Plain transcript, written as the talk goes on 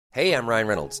Hey, I'm Ryan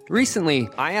Reynolds. Recently,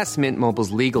 I asked Mint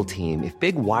Mobile's legal team if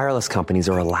big wireless companies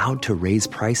are allowed to raise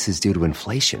prices due to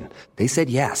inflation. They said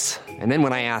yes. And then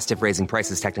when I asked if raising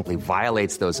prices technically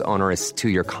violates those onerous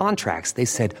two-year contracts, they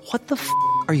said, "What the f***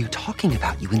 are you talking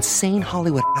about, you insane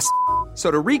Hollywood ass?" So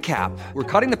to recap, we're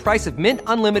cutting the price of Mint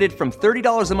Unlimited from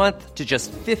 $30 a month to just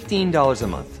 $15 a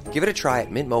month. Give it a try at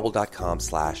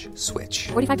mintmobile.com/switch.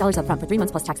 $45 up front for 3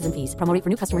 months plus taxes and fees. Promo rate for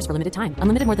new customers for limited time.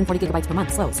 Unlimited more than 40 gigabytes per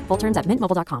month. Slows full terms at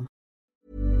mintmobile.com.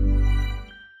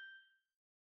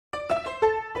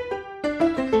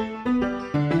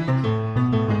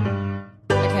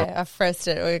 Okay, I've pressed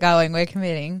it. We're going. We're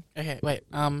committing. Okay, wait.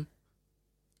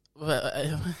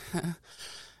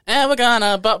 And we're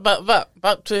gonna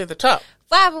bop to the top.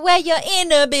 Vibe away your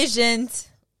inhibitions.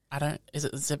 Is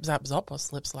it zip zap zop or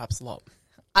slip slap slop?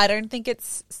 I don't think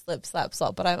it's slip slap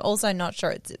slop, but I'm also not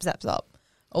sure it's zip zap zop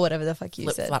or whatever the fuck you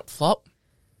Flip said. flap flop.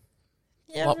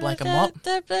 Flop like a mop.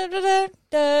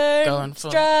 Going for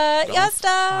strut your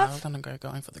stuff. I'm gonna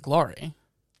going for the glory.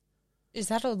 Is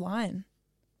that a line?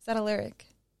 Is that a lyric?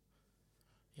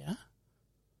 Yeah.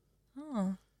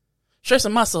 Oh. Show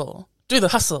some muscle. Do the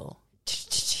hustle.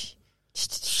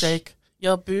 Shake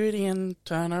your booty and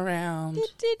turn around.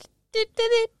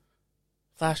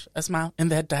 Flash a smile in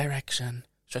their direction.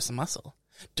 Show some muscle.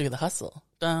 Do the hustle.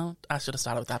 Don't. I should have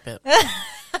started with that bit.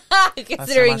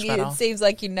 Considering so it seems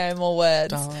like you know more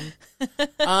words.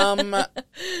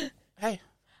 Hey.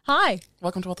 Hi.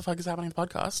 Welcome to What the Fuck is Happening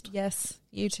podcast. Yes,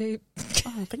 you too.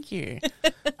 Oh, thank you.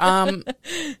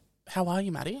 How are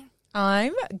you, Maddie?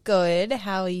 I'm good.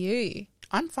 How are you?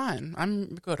 I'm fine.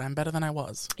 I'm good. I'm better than I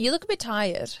was. You look a bit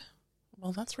tired.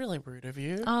 Well, that's really rude of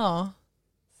you. Oh,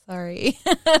 sorry.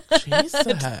 Jesus.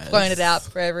 Point it out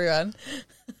for everyone.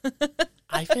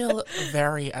 I feel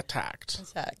very attacked.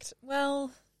 Attacked.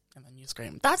 Well. And then you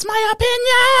scream, "That's my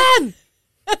opinion!"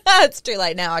 It's too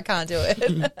late now. I can't do it.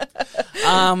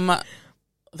 The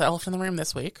elephant in the room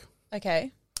this week.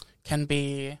 Okay. Can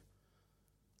be...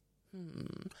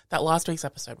 That last week's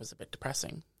episode was a bit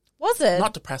depressing. Was it?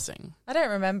 Not depressing. I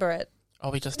don't remember it. Oh,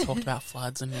 we just talked about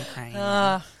floods in Ukraine.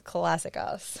 Classic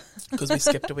us. Because we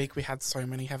skipped a week, we had so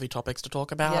many heavy topics to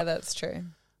talk about. Yeah, that's true.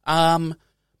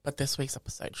 But this week's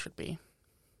episode should be...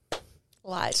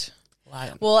 Light.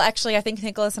 Light. Well, actually, I think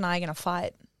Nicholas and I are going to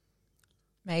fight.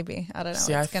 Maybe. I don't know.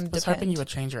 See, it's I was hoping you would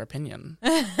change your opinion.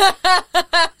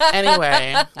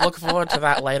 Anyway, look forward to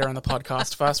that later in the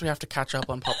podcast. First, we have to catch up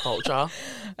on pop culture.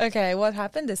 Okay, what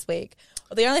happened this week?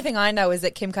 Well, the only thing I know is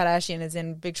that Kim Kardashian is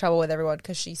in big trouble with everyone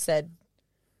because she said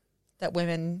that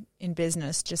women in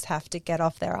business just have to get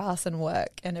off their ass and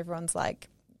work. And everyone's like,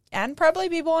 and probably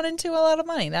be born into a lot of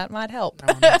money. That might help.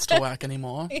 No one wants to work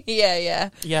anymore. Yeah.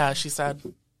 Yeah, she said...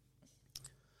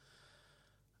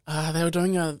 they were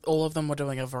doing all of them were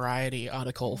doing a Variety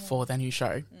article for their new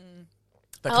show.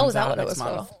 That comes out next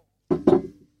month.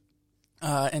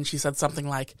 And she said something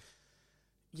like,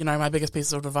 you know, my biggest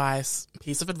piece of advice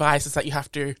is that you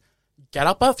have to get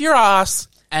up off your ass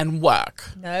and work.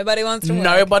 Nobody wants to work.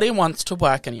 Nobody wants to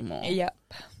work anymore. Yep.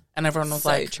 And everyone was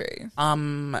like, true.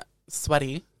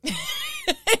 Sweaty.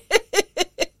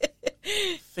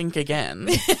 Think again.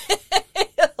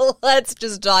 Let's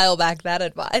just dial back that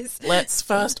advice. Let's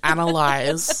first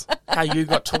analyze how you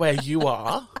got to where you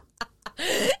are.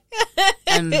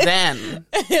 And then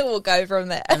we'll go from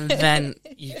there. And then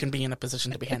you can be in a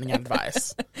position to be handing out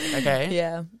advice. Okay?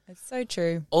 Yeah, it's so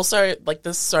true. Also, like,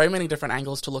 there's so many different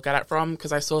angles to look at it from,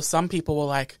 because I saw some people were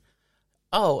like,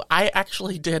 oh, I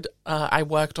actually did, I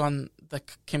worked on the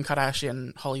Kim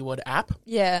Kardashian Hollywood app.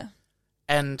 Yeah.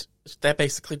 And they're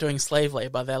basically doing slave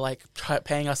labor. They're like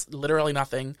paying us literally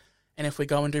nothing. And if we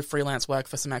go and do freelance work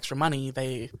for some extra money,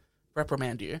 they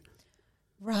reprimand you.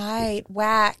 Right.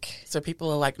 Whack. So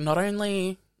people are like, not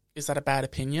only is that a bad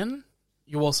opinion,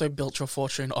 you also built your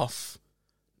fortune off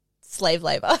slave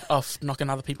labor, off knocking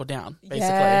other people down, basically.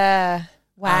 Yeah.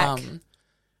 Whack.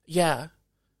 Yeah.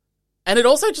 And it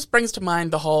also just brings to mind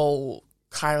the whole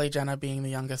Kylie Jenner being the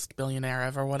youngest billionaire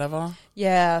ever or whatever.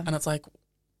 Yeah. And it's like,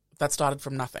 that started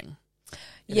from nothing.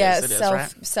 Right?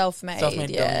 Self-made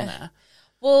billionaire.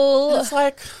 Well, and it's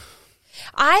like,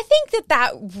 I think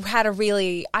that had I feel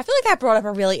like that brought up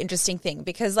a really interesting thing,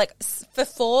 because like for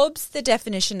Forbes, the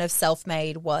definition of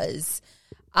self-made was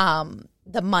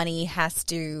the money has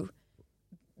to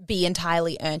be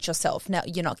entirely earned yourself. No,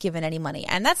 you're not given any money.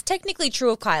 And that's technically true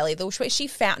of Kylie. She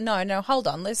found, no, hold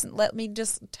on. Listen, let me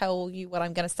just tell you what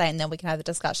I'm going to say and then we can have a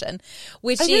discussion.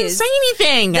 I didn't say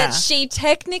anything. That she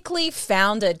technically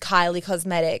founded Kylie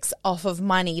Cosmetics off of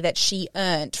money that she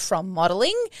earned from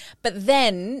modeling. But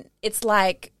then it's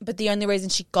like, but the only reason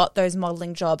she got those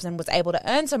modeling jobs and was able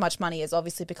to earn so much money is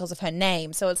obviously because of her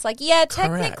name. So it's like, yeah,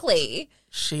 technically,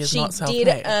 she she not did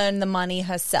self-made. earn the money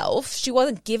herself. She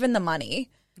wasn't given the money.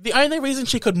 The only reason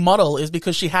she could model is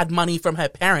because she had money from her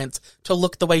parents to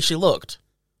look the way she looked.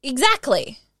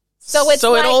 Exactly. So it's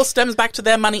so like, it all stems back to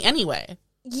their money anyway.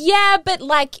 yeah, but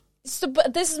like, so,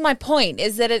 but this is my point,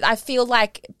 is that I feel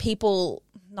like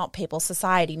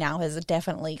society now has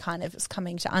definitely kind of is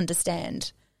coming to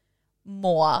understand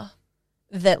more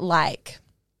that like,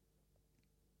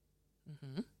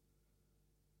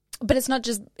 but it's not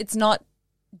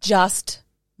just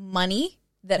money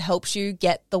that helps you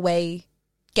get to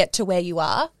where you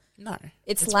are. No,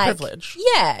 It's like privilege.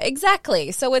 Yeah,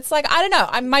 exactly. So it's like, I don't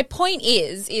know. My point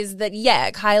is that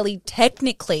yeah, Kylie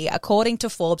technically, according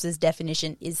to Forbes'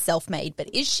 definition, is self-made,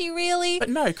 but is she really? But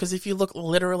no, because if you look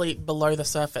literally below the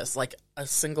surface, like a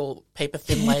single paper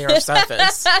thin layer of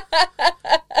surface,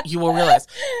 you will realize,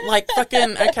 like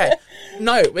fucking okay,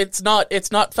 no, it's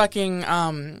not fucking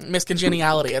Miss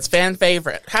Congeniality. It's fan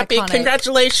favorite. Happy Iconic.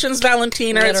 Congratulations,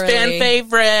 Valentina. It's fan Literally.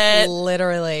 favorite.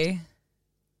 Literally.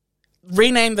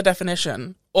 Rename the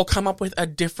definition or come up with a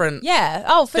different. Yeah.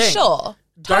 Oh, for thing. sure.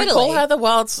 Don't Totally. call her the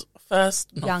world's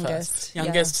Youngest,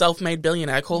 youngest self-made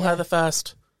billionaire. Call Yeah. her the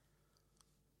first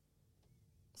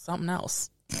something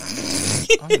else.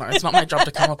 I don't know. It's not my job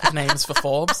to come up with names for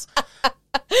Forbes.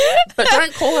 But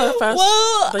don't call her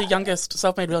the youngest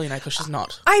self-made billionaire because she's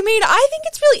not. I mean, I think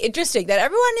it's really interesting that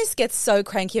everyone gets so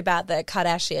cranky about the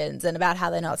Kardashians and about how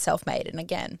they're not self-made. And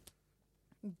again,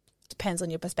 depends on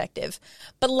your perspective.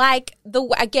 But like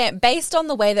based on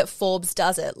the way that Forbes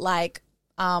does it, like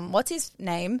what's his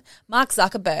name? Mark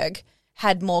Zuckerberg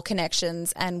had more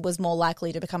connections and was more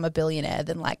likely to become a billionaire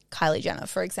than like Kylie Jenner,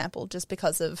 for example, just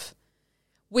because of,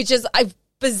 which is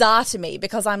bizarre to me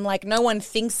because I'm like, no one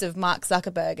thinks of Mark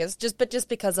Zuckerberg as just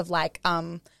because of like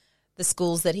the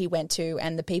schools that he went to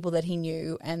and the people that he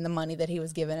knew and the money that he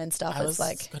was given and stuff. I was It's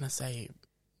like, going to say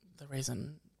the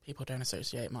reason people don't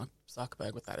associate Mark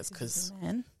Zuckerberg with that is because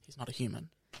man, he's not a human.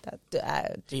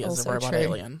 that He is also a robot true.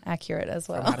 alien. Accurate as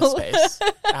well. From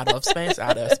outer space.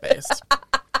 Outer space.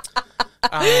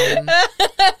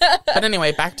 But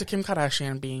anyway, back to Kim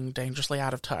Kardashian being dangerously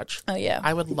out of touch. Oh yeah,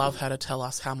 I would love her to tell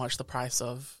us how much the price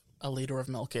of a liter of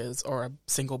milk is or a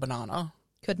single banana.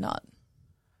 could not.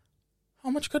 How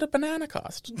much could a banana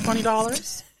cost?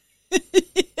 $20?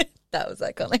 That was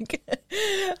iconic.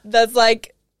 That's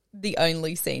like the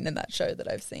only scene in that show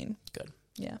that I've seen. Good.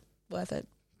 Yeah, worth it.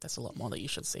 There's a lot more that you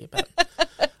should see. But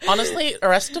honestly,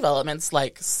 Arrested Development's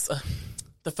like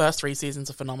the first 3 seasons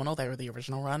are phenomenal. They were the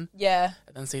original run. Yeah.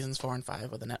 And then seasons 4 and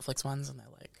 5 were the Netflix ones, and they're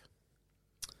like,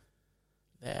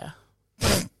 there.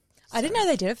 I didn't know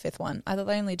they did a 5th one. I thought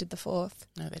they only did the 4th.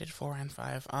 No, they did 4 and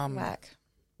 5. Whack.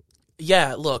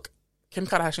 Yeah, look, Kim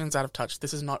Kardashian's out of touch.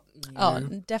 This is not new. Oh,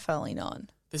 definitely not.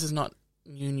 This is not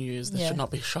new news. This Yeah. should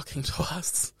not be shocking to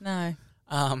us. No.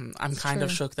 I'm kind of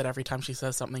true. shook that every time she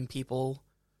says something, people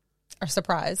Are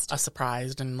surprised. are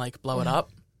surprised and like blow it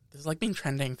up. This has like been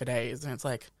trending for days, and it's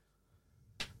like,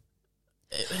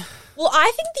 Well,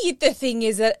 I think the thing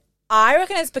is that I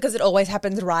reckon it's because it always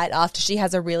happens right after she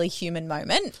has a really human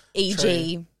moment,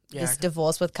 e.g. Yeah. this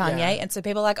divorce with Kanye. Yeah. And so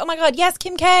people are like, oh my God, yes,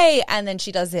 Kim K. And then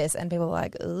she does this and people are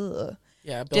like, ugh.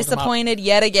 yeah, Disappointed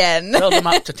yet again. build them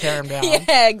up to tear him down.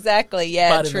 Yeah, exactly.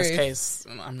 Yeah, But true. in this case,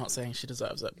 I'm not saying she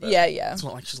deserves it. But Yeah, yeah. It's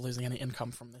not like she's losing any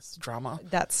income from this drama.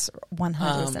 That's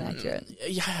 100% accurate.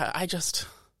 Yeah,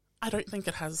 I don't think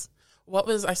it has.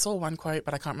 I saw one quote,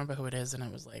 but I can't remember who it is, and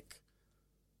it was like,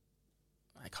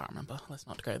 I can't remember. Let's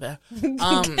not go there.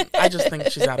 I just think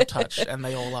she's out of touch, and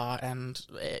they all are. And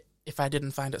if I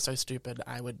didn't find it so stupid,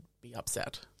 I would be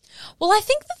upset. Well, I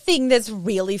think the thing that's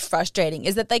really frustrating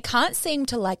is that they can't seem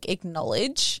to like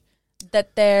acknowledge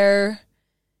that they're,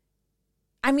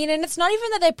 I mean, and it's not even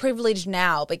that they're privileged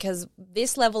now because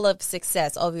this level of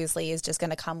success obviously is just going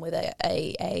to come with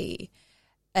a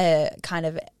kind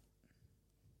of,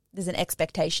 there's an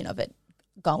expectation of it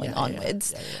going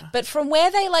onwards. Yeah. But from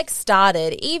where they like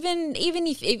started, even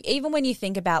when you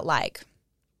think about like,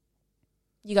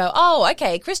 you go, oh,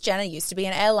 okay, Kris Jenner used to be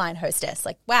an airline hostess.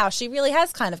 Like, wow, she really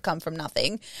has kind of come from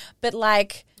nothing. But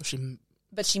like,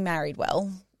 but she married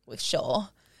well, with sure.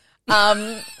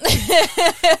 Hey,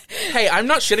 I'm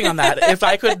not shitting on that. If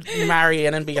I could marry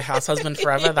in and be a house husband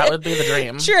forever, that would be the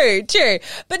dream. True.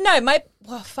 But no,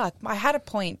 I had a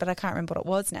point, but I can't remember what it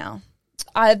was now.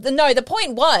 The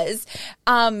point was,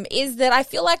 is that I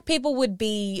feel like people would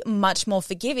be much more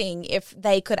forgiving if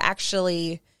they could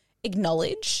actually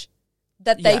acknowledge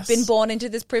that they've Yes. been born into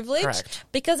this privilege. Correct.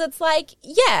 Because it's like,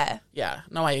 yeah, Yeah.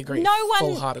 No, I agree. no one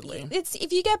Full-heartedly. It's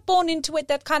if you get born into it,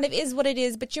 that kind of is what it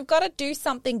is. But you've got to do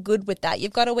something good with that.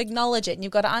 You've got to acknowledge it, and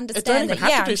you've got to It understand don't even that. have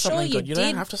Yeah, to do I'm something sure good. you You did.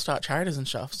 don't have to start charities and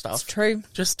stuff. It's true.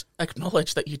 Just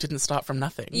acknowledge that you didn't start from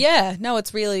nothing. Yeah, no,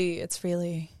 it's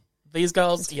really. These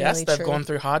girls, It's yes, really they've true. gone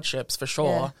through hardships for sure,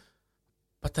 Yeah.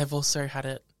 but they've also had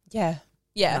it, Yeah, you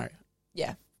yeah, know,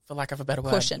 yeah. for lack of a better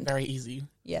word, Cushioned. very easy.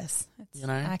 Yes, it's You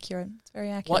know? accurate. It's very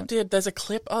accurate. What did, there's a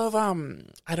clip of,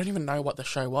 I don't even know what the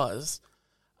show was,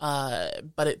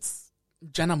 but it's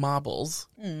Jenna Marbles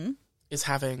is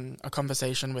having a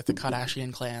conversation with the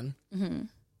Kardashian clan and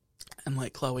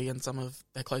like Khloe and some of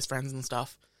their close friends and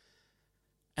stuff.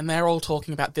 And they're all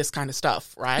talking about this kind of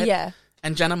stuff, right? Yeah,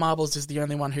 And Jenna Marbles is the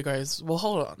only one who goes, well,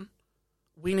 hold on.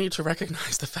 We need to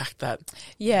recognize the fact that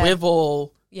yeah, we've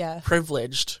all yeah.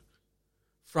 privileged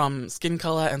from skin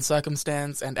color and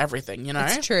circumstance and everything, you know?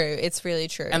 It's true. It's really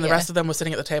true. And the yeah. rest of them were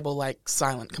sitting at the table like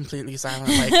silent, completely silent,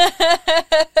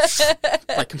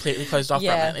 like completely closed off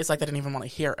Yeah. from it. It's like they didn't even want to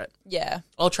hear it. Yeah,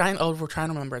 We'll try and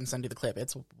remember and send you the clip.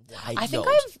 It's wild. I think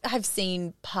I've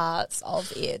seen parts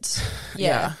of it. yeah,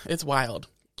 Yeah, it's wild.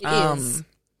 it is.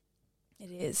 It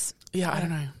is. Yeah, I don't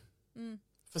know.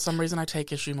 For some reason, I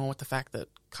take issue more with the fact that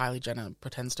Kylie Jenner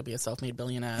pretends to be a self-made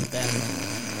billionaire than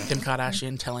Kim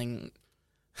Kardashian telling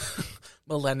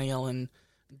millennial and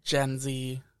Gen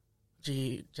Z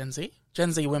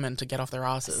women to get off their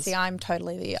asses. See, I'm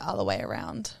totally the other way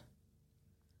around.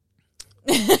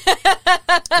 Between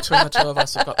the two of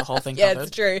us, we've got the whole thing Yeah, covered.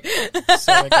 it's true.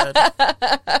 So good.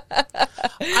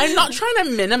 I'm not trying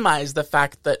to minimize the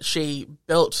fact that she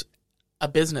built a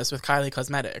business with Kylie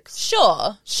Cosmetics.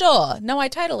 Sure. No, I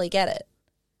totally get it.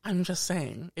 I'm just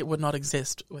saying it would not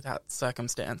exist without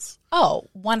circumstance. Oh,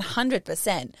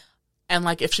 100%. And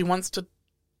like, if she wants to,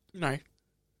 you know,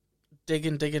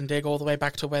 dig all the way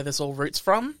back to where this all roots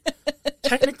from,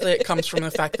 technically it comes from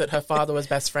the fact that her father was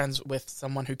best friends with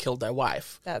someone who killed their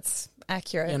wife. That's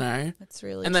accurate. You know? That's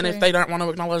really And then true. if they don't want to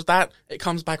acknowledge that, it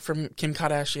comes back from Kim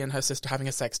Kardashian, her sister having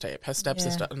a sex tape, her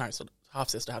stepsister,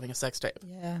 half-sister having a sex tape.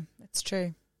 Yeah, it's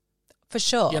true. For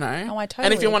sure. You know? Oh, I totally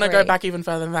and if you want to go agree. back even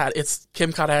further than that, it's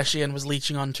Kim Kardashian was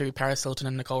leeching onto Paris Hilton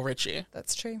and Nicole Richie.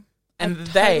 That's true. And I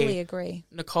they, totally agree.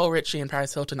 Nicole Richie and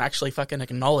Paris Hilton, actually fucking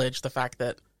acknowledge the fact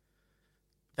that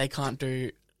they can't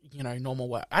do, you know, normal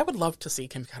work. I would love to see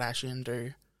Kim Kardashian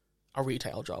do a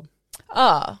retail job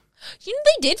Oh, you know,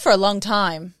 they did for a long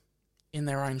time. in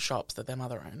their own shops that their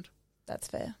mother owned. That's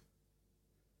fair.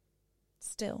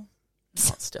 Still.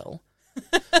 Not still.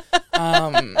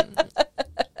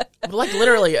 But like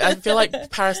literally, I feel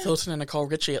like Paris Hilton and Nicole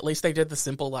Richie, at least they did the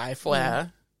simple life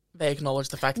where they acknowledge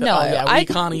the fact that No,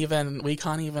 we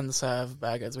can't even serve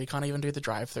burgers, we can't even do the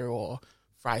drive-through or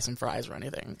fry some fries or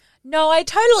anything. No, I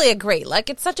totally agree. Like,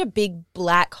 it's such a big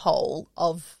black hole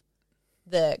of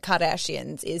the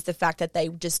Kardashians is the fact that they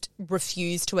just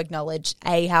refuse to acknowledge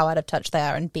A, how out of touch they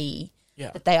are, and B,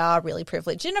 Yeah. that they are really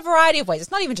privileged in a variety of ways.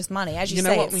 It's not even just money. As you, You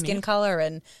know say, what it's we skin need? color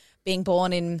and being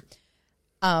born in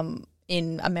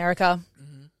America.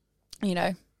 Mm-hmm. You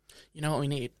know, You know what we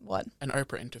need? what? An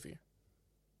Oprah interview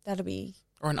That'd be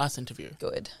or an Us interview.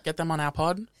 good. Get them on our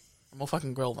pod and we'll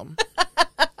fucking grill them.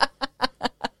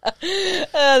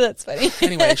 Oh, that's funny.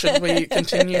 Anyway, should we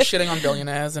continue shitting on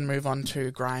billionaires and move on to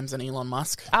Grimes and Elon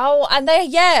Musk? Oh, and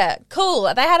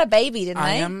cool. They had a baby, didn't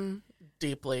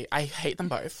they? I hate them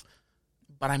both,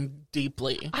 but I'm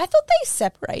deeply, I thought they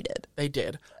separated. they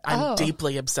did. I'm Oh.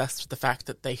 deeply obsessed with the fact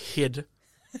that they hid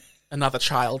another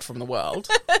child from the world.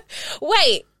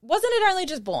 Wait, wasn't it only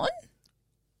just born?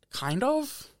 Kind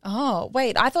of? Oh,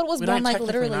 wait. I thought it was We born don't like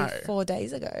technically literally know. 4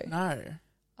 days ago. No.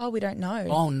 Oh, we don't know.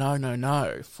 Oh,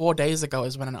 no. 4 days ago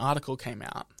is when an article came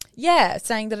out. Yeah,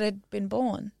 saying that it had been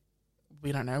born.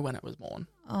 We don't know when it was born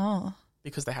Oh,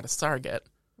 because they had a surrogate.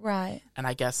 right. And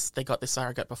I guess they got this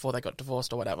surrogate before they got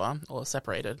divorced or whatever, or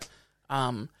separated.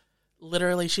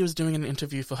 Literally, she was doing an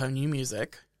interview for her new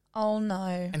music, Oh,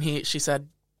 no. and she said,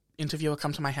 interviewer,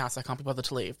 come to my house, I can't be bothered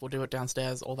to leave, we'll do it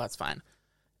downstairs, all that's fine.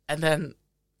 And then,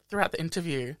 throughout the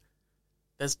interview,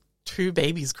 there's 2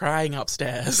 babies crying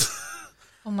upstairs.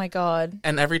 Oh, my God.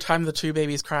 And every time the 2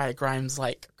 babies cry, Grimes,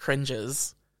 like,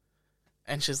 cringes.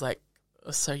 And she's like,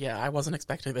 so yeah, I wasn't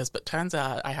expecting this, but turns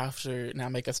out I have to now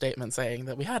make a statement saying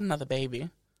that we had another baby.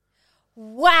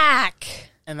 Whack.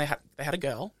 And they had a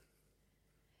girl.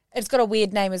 It's got a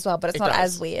weird name as well, but it's It not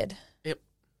does. as weird.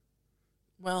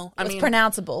 Well, I It's mean,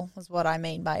 pronounceable is what I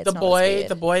mean by it's the not as weird.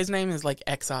 the boy's name is like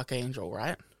X Archangel,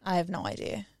 right? I have no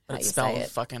idea But how it's you spelled say it.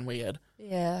 fucking weird.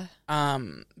 Yeah.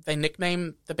 They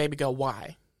nicknamed the baby girl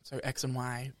Y, so X and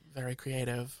Y, very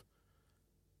creative.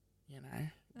 You know,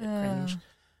 bit cringe.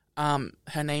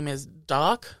 Her name is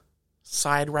Dark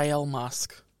Side Rail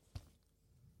Musk.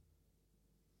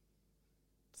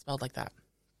 Spelled like that.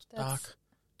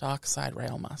 Dark Side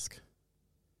Rail Musk.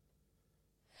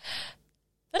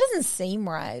 That doesn't seem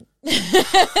right.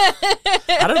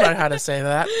 I don't know how to say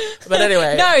that. But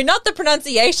anyway. No, not the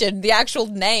pronunciation, the actual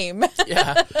name.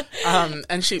 Yeah.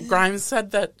 And Grimes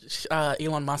said that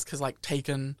Elon Musk has like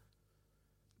taken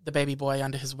the baby boy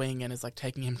under his wing and is like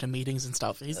taking him to meetings and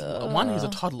stuff. He's a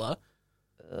toddler.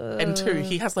 And 2,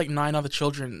 he has like 9 other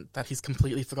children that he's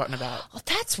completely forgotten about. Oh,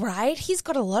 that's right. He's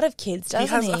got a lot of kids, doesn't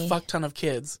he? He has a fuck ton of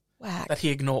kids that he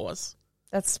ignores.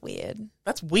 That's weird.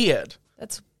 That's weird.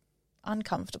 That's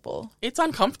uncomfortable. It's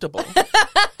uncomfortable.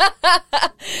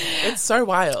 It's so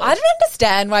wild. I don't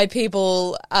understand why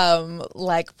people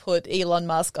like put Elon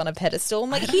Musk on a pedestal. I'm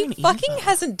like, he fucking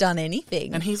hasn't done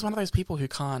anything. And he's one of those people who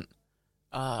can't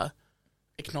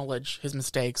acknowledge his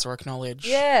mistakes or acknowledge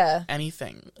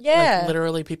anything. Yeah. Like,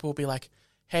 literally people will be like,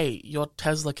 hey, your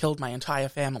Tesla killed my entire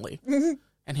family.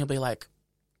 And he'll be like,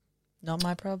 not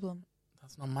my problem.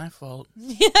 That's not my fault.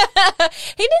 He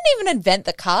didn't even invent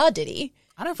the car, did he?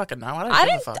 I don't fucking know. I don't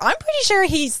give a fuck. I'm pretty sure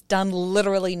he's done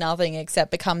literally nothing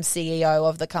except become CEO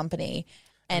of the company.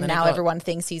 And now everyone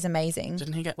thinks he's amazing.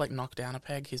 Didn't he get like knocked down a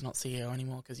peg? He's not CEO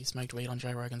anymore because he smoked weed on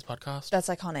Joe Rogan's podcast. That's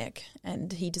iconic,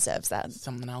 and he deserves that.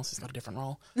 Something else. He's got a different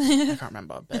role. I can't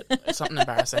remember, but it's something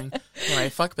embarrassing. Anyway,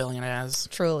 fuck billionaires.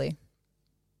 Truly.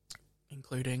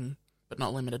 Including, but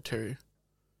not limited to,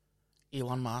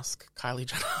 Elon Musk, Kylie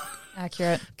Jenner.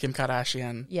 Accurate. Kim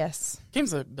Kardashian. Yes.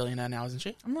 Kim's a billionaire now, isn't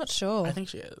she? I'm not sure. I think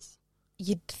she is.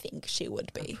 You'd think she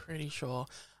would be. I'm pretty sure.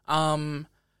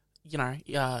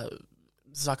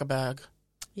 Zuckerberg.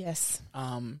 Yes.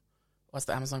 What's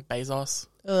the Amazon? Bezos.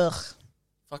 Ugh.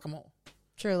 Fuck them all.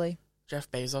 Truly. Jeff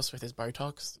Bezos with his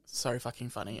Botox. So fucking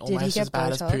funny. Did Almost he get as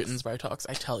bad Botox? as Putin's Botox,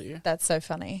 I tell you. That's so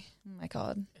funny. Oh my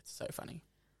God. It's so funny.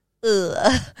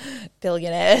 Ugh.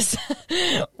 Billionaires.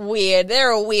 Weird.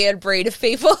 They're a weird breed of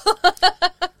people.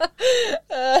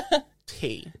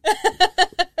 Tea.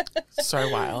 So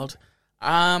wild.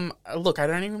 Look, I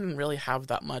don't even really have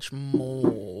that much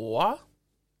more.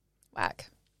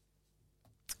 Whack.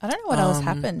 I don't know what else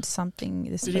happened. Something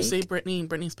this week. Did you see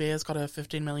Britney Spears got a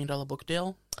 $15 million book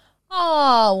deal?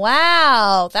 Oh,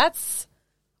 wow. That's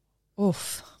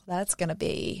going to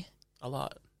be A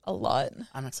lot. a lot.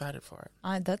 I'm excited for it.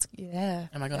 Am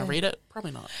I going to read it?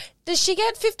 Probably not. Does she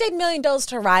get $15 million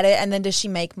to write it, and then does she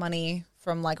make money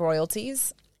from like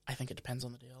royalties? I think it depends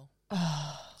on the deal.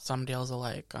 Some deals are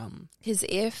like Because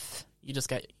if you just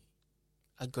get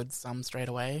a good sum straight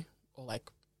away, or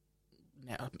like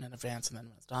in advance and then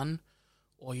when it's done,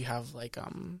 or you have like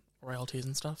royalties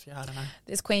and stuff. Yeah, I don't know.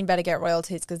 this queen better get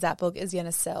royalties because that book is going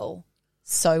to sell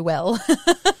so well.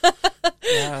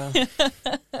 Yeah.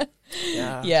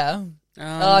 Yeah. Yeah.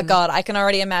 Oh, God. I can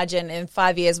already imagine in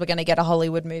 5 years we're going to get a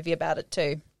Hollywood movie about it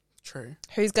too. True.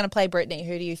 Who's going to play Britney?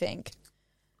 Who do you think?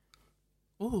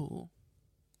 Ooh.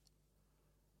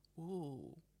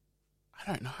 I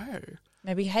don't know.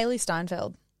 Maybe Haley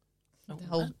Steinfeld. Oh,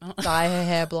 He'll dye her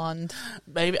hair blonde.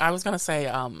 Maybe I was going to say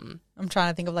I'm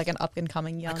trying to think of like an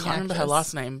up-and-coming young I can't remember her actress.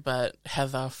 last name, but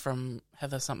Heather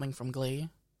something from Glee.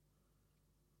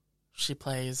 She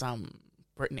plays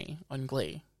Britney on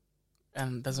Glee.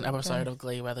 And there's an episode of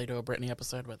Glee where they do a Britney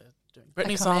episode where they're doing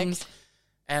Britney songs.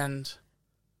 And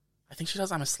I think she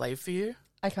does I'm a Slave for You.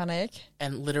 Iconic.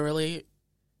 And literally,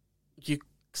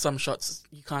 some shots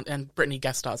you can't, and Britney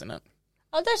guest stars in it.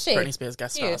 Oh, does she? Britney Spears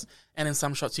guest stars. And in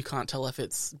some shots you can't tell if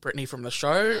it's Britney from the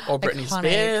show or Britney Iconic.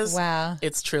 Spears. Wow.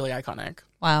 It's truly iconic.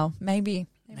 Wow. Maybe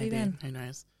then. Who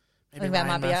knows? I Maybe think that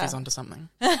Ryan might be Murphy's it. onto something.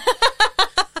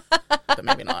 But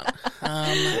maybe not.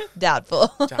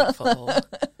 Doubtful. Doubtful.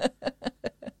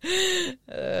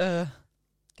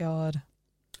 God.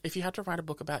 If you had to write a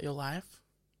book about your life,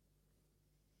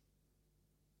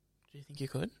 do you think you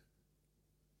could?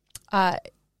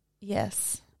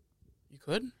 Yes. You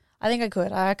could? I think I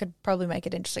could. I could probably make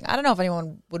it interesting. I don't know if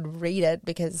anyone would read it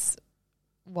because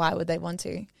why would they want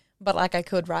to? But like I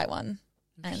could write one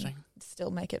and still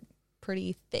make it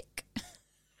pretty thick.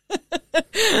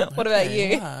 What about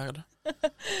you?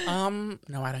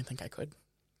 No, I don't think I could.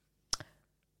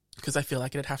 Because I feel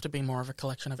like it'd have to be more of a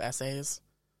collection of essays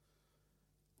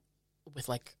with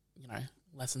like,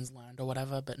 lessons learned or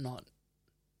whatever, but not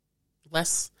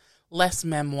less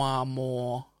memoir,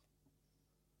 more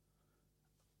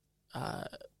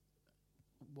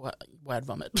word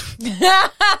vomit.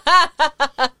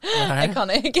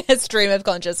 Iconic. Stream of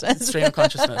consciousness. Stream of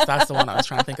consciousness. That's the one I was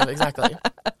trying to think of exactly.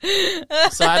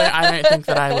 So I don't think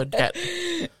that I would get,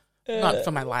 not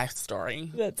for my life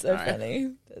story. That's so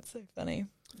funny. That's so funny.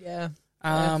 Yeah.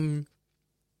 Have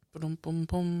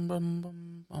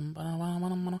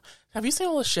you seen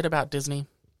all this shit about Disney?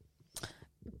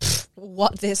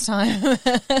 What this time?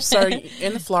 So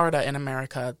in Florida, in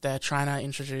America, they're trying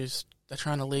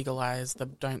to legalize the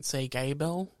Don't Say Gay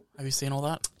bill. Have you seen all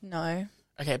that? No.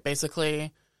 Okay,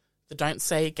 basically, the Don't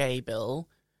Say Gay bill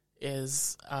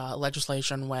is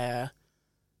legislation where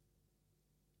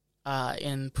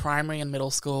in primary and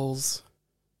middle schools,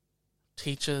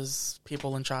 teachers,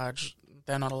 people in charge,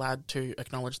 they're not allowed to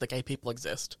acknowledge that gay people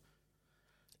exist.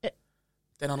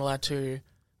 They're not allowed to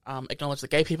acknowledge that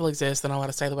gay people exist. They're not allowed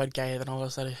to say the word gay. They're not allowed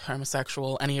to say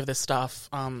homosexual, any of this stuff.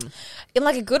 In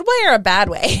like a good way or a bad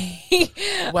way?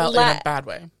 Well, in a bad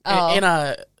way.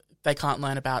 Oh. They can't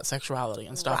learn about sexuality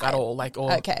and stuff at all. Like,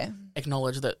 or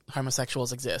acknowledge that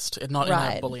homosexuals exist. Not in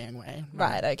a bullying way. No.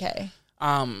 Right, okay.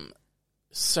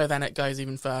 So then it goes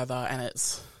even further, and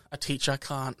it's a teacher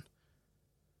can't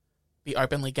be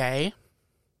openly gay.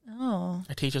 Oh.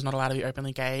 A teacher's not allowed to be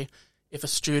openly gay. If a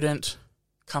student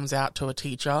comes out to a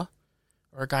teacher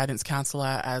or a guidance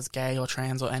counselor as gay or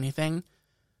trans or anything,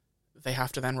 they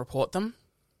have to then report them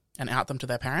and out them to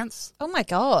their parents. Oh my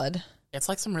God. It's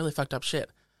like some really fucked up shit.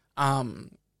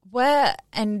 Where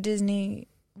and Disney?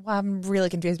 Well, I'm really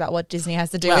confused about what Disney has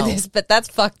to do with this, but that's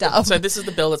fucked up. So this is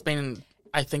the bill that's been,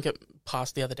 I think it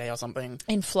passed the other day or something.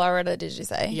 In Florida, did you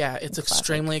say? Yeah, it's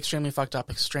extremely, extremely fucked up,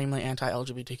 extremely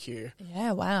anti-LGBTQ.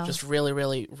 Yeah, wow. Just really,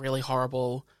 really, really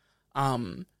horrible.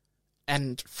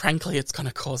 And frankly, it's going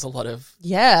to cause a lot of...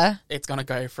 Yeah. It's going to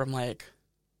go from like...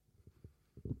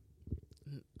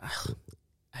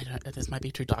 this might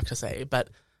be too dark to say, but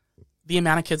the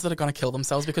amount of kids that are going to kill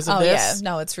themselves because of this... Yeah.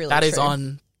 No, it's really that true. is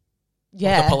on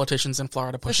the politicians in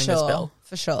Florida pushing this bill.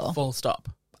 For sure. Full stop.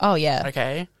 Oh, yeah.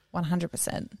 Okay?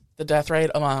 100%. The death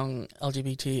rate among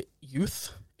LGBT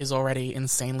youth is already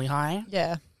insanely high.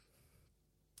 Yeah.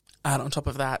 And on top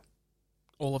of that,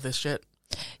 all of this shit.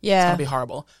 Yeah. It's going to be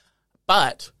horrible.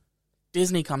 But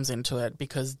Disney comes into it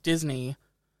because Disney,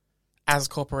 as a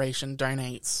corporation,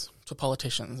 donates to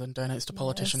politicians and donates to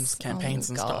politicians' campaigns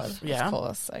and stuff. Yeah. Of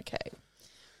course. Okay.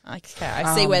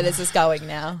 I see where this is going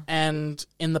now. And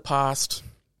in the past,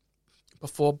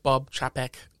 before Bob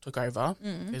Chapek took over,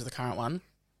 who's the current one,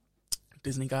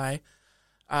 Disney guy,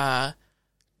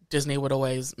 Disney would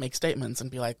always make statements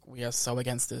and be like, we are so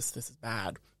against this. This is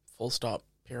bad. Full stop.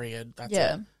 Period. That's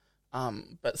it.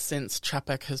 But since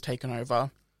Chapek has taken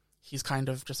over, he's kind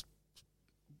of just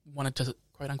wanted to,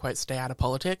 quote unquote, stay out of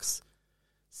politics,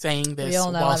 saying this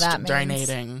whilst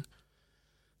donating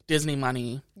Disney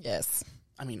money. Yes.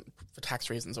 I mean, for tax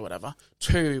reasons or whatever,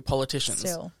 to politicians.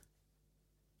 Still.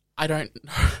 I don't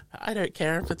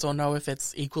care if it's or no, if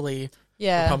it's equally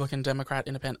Republican, Democrat,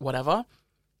 Independent, whatever.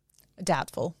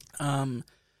 Doubtful.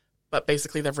 But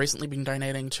basically they've recently been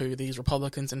donating to these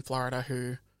Republicans in Florida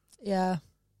who are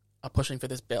pushing for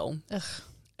this bill. Ugh.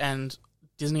 And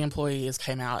Disney employees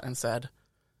came out and said,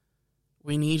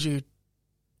 we need you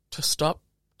to stop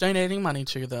donating money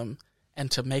to them and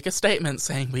to make a statement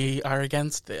saying we are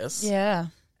against this. Yeah.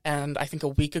 And I think a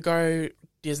week ago,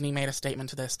 Disney made a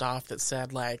statement to their staff that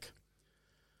said, like,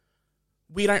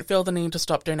 we don't feel the need to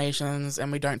stop donations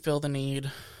and we don't feel the need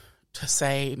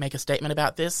to make a statement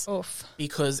about this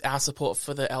because our support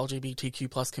for the LGBTQ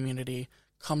plus community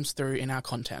comes through in our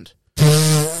content.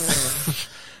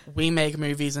 We make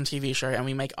movies and TV show and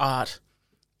we make art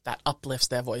that uplifts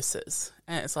their voices.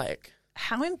 And it's like...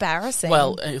 How embarrassing.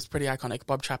 Well, it's pretty iconic.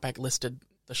 Bob Chapek listed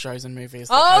the shows and movies.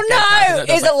 Oh, no!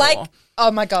 Is it like...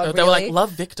 Oh, my God, They were like,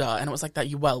 Love Victor. And it was like that.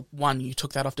 You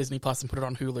took that off Disney Plus and put it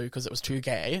on Hulu because it was too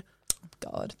gay.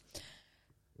 God.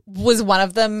 Was one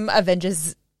of them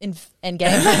Avengers in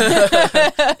Endgame?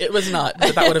 It was not,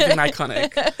 but that would have been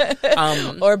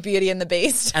iconic. Or Beauty and the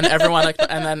Beast. And then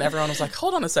everyone was like,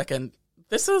 hold on a second.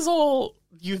 This is all...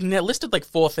 You've listed like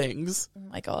 4 things. Oh,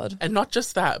 my God. And not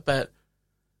just that, but...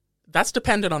 That's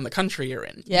dependent on the country you're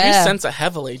in. Yeah. You censor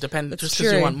heavily just because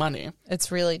you want money.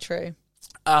 It's really true.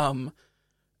 And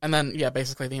then,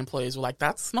 basically the employees were like,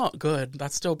 that's not good.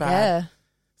 That's still bad. Yeah.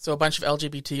 So a bunch of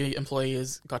LGBT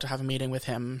employees got to have a meeting with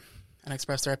him and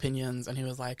express their opinions. And he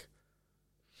was like,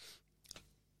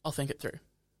 I'll think it through.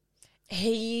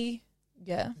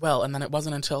 Well, and then it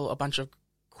wasn't until a bunch of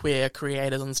queer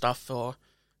creators and stuff for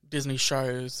Disney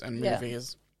shows and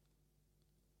movies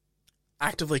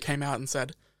actively came out and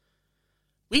said,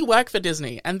 we work for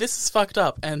Disney, and this is fucked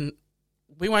up, and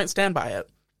we won't stand by it.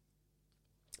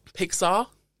 Pixar,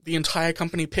 the entire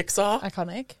company Pixar.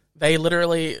 Iconic. They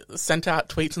literally sent out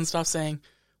tweets and stuff saying,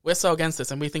 we're so against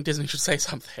this, and we think Disney should say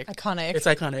something. Iconic. It's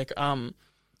iconic.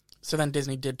 So then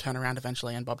Disney did turn around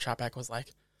eventually, and Bob Chapek was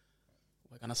like,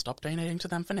 we're going to stop donating to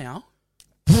them for now.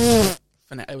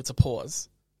 For now, it's a pause.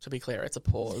 To be clear, it's a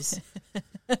pause.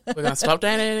 We're going to stop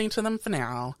donating to them for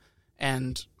now,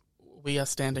 and we are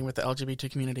standing with the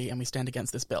LGBT community, and we stand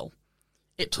against this bill.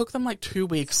 It took them like 2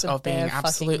 weeks of being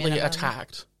absolutely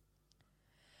attacked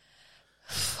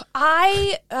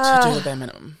to do the bare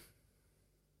minimum.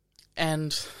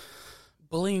 And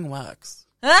bullying works.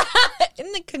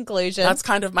 In the conclusion. That's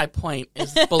kind of my point,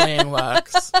 is bullying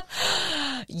works.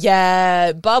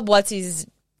 Yeah, Bob What's-his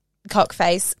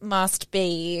cockface must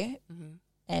be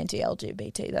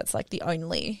anti-LGBT. That's like the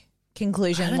only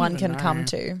conclusion one can come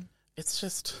to. It's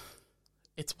just,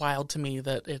 it's wild to me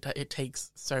that it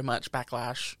takes so much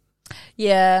backlash.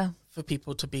 Yeah. For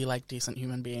people to be like decent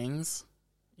human beings,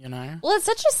 you know? Well, it's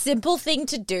such a simple thing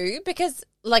to do because,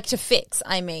 like, to fix,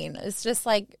 I mean. It's just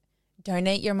like,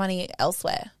 donate your money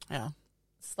elsewhere. Yeah.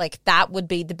 It's like, that would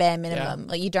be the bare minimum.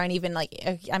 Yeah. Like, you don't even, like,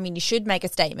 I mean, you should make a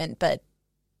statement, but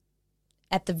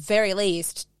at the very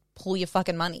least, pull your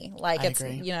fucking money. Like, it's,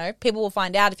 agree. you know, people will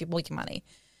find out if you pull your money.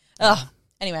 Ugh.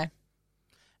 Anyway.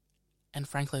 And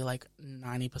frankly, like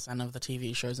 90% of the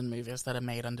TV shows and movies that are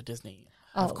made under Disney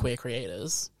have queer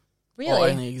creators. Really? Or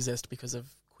only exist because of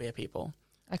queer people.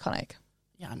 Iconic.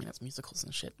 Yeah, I mean, it's musicals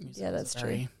and shit. Musicals Yeah, that's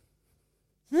very,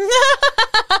 true.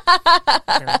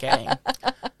 very gay.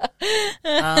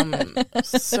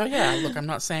 So yeah, look, I'm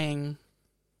not saying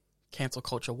cancel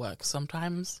culture works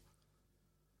sometimes.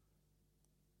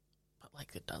 But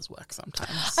like, it does work sometimes.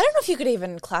 I don't know if you could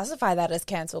even classify that as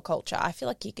cancel culture. I feel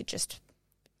like you could just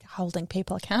holding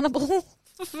people accountable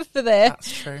for their...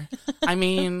 That's true. I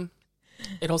mean,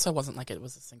 it also wasn't like it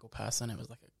was a single person. It was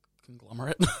like a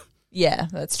conglomerate. Yeah,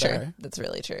 that's So, true. That's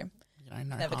really true. You know,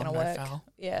 no Never harm, going to no work. foul.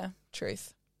 Yeah,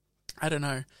 truth. I don't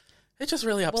know. It just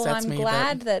really upsets Well, I'm me.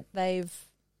 glad that they've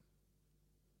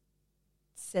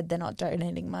said they're not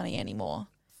donating money anymore.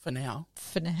 For now.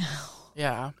 For now.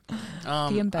 Yeah.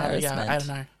 The embarrassment. I don't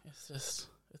know. It's just,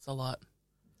 it's a lot.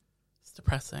 It's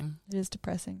depressing, It is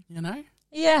depressing. you know?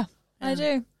 Yeah, I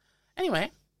do.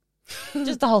 Anyway.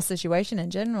 Just the whole situation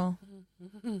in general.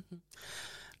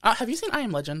 Have you seen I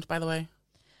Am Legend, by the way?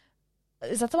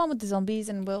 Is that the one with the zombies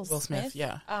and Will Smith,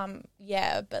 yeah.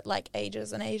 Yeah, but like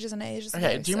ages and ages and ages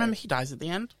Okay, ago, do you so- remember he dies at the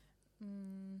end?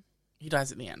 He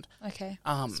dies at the end. Okay.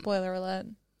 Um, Spoiler alert.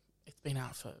 It's been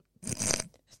out for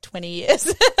 20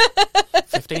 years.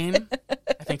 15?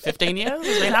 I think 15 years?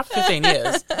 It's been out for 15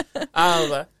 years.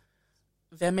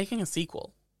 They're making a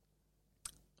sequel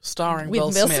starring With Will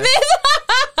Will Smith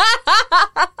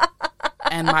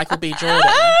and Michael B.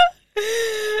 Jordan.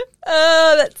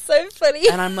 Oh, that's so funny.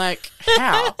 And I'm like,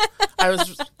 how? I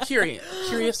was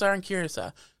curiouser and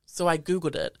curiouser. So I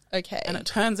Googled it. Okay. And it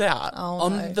turns out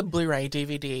on the Blu-ray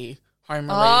DVD home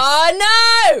release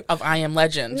Oh, of I Am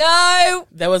Legend, no!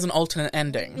 there was an alternate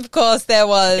ending. Of course there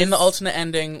was. In the alternate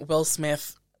ending, Will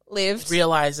Smith lived.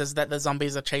 realizes that the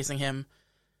zombies are chasing him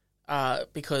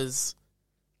because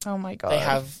Oh my god. they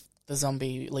have the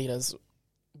zombie leader's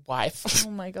wife, Oh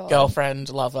my god. girlfriend,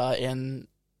 lover in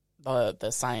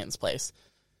the science place.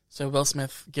 So Will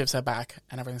Smith gives her back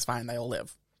and everything's fine. They all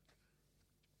live.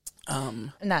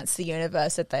 And that's the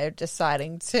universe that they're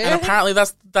deciding to. And apparently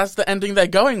that's the ending they're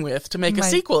going with to make a My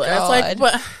sequel. And it's like,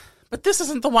 God. but this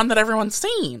isn't the one that everyone's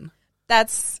seen.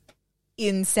 That's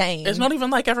insane. It's not even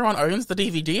like everyone owns the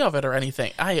DVD of it or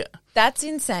anything. That's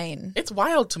insane. It's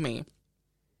wild to me.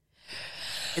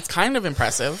 It's kind of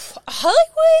impressive.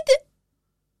 Hollywood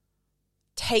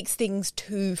takes things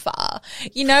too far.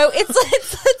 You know,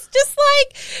 it's just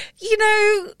like, you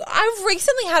know, I've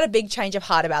recently had a big change of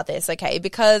heart about this, okay?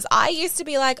 Because I used to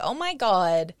be like, oh my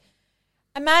God,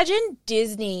 imagine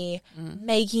Disney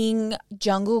making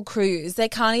Jungle Cruise. They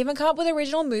can't even come up with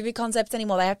original movie concepts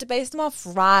anymore. They have to base them off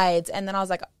rides. And then I was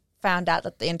like, found out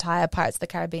that the entire Pirates of the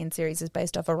Caribbean series is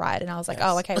based off a ride. And I was like,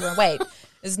 oh, okay, well, wait.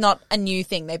 It's not a new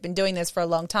thing. They've been doing this for a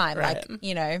long time. Right. Like,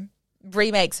 you know,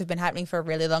 remakes have been happening for a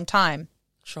really long time.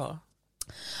 Sure.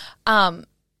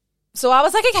 So I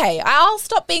was like, okay, I'll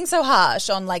stop being so harsh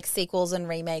on like sequels and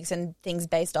remakes and things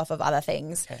based off of other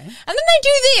things. Okay. And then they do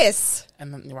this.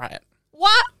 And then, right.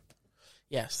 What?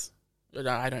 Yes. No,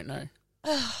 I don't know.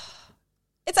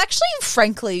 It's actually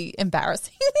frankly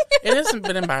embarrassing. It is a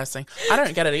bit embarrassing. I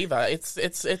don't get it either.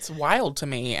 It's wild to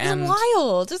me. And It's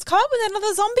wild. Just come up with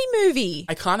another zombie movie.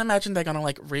 I can't imagine they're going to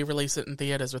like re-release it in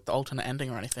theaters with the alternate ending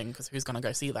or anything, because who's going to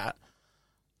go see that?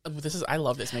 I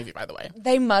love this movie, by the way.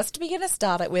 They must be going to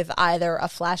start it with either a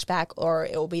flashback or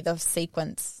it will be the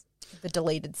sequence, the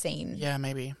deleted scene. Yeah,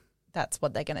 maybe. That's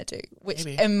what they're going to do. Which,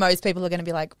 Maybe. and most people are going to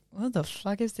be like, what the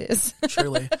fuck is this?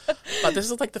 Truly. But this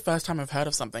is like the first time I've heard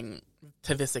of something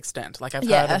to this extent. Like I've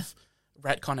Yeah. heard of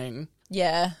retconning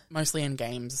Yeah. mostly in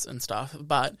games and stuff.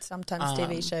 But Sometimes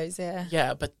TV shows, yeah.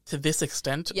 yeah, but to this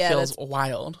extent, Yeah, feels that's-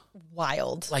 wild.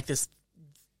 Wild. Like this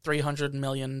 $300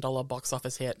 million box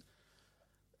office hit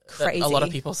that Crazy. a lot of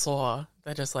people saw.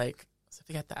 They're just like, so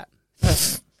forget that.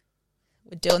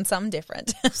 We're doing something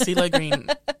different. CeeLo Green,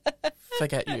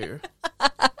 forget you.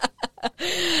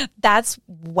 That's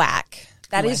whack.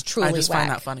 That is Anyway, truly I just whack.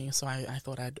 find that funny, so I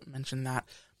thought I'd mention that.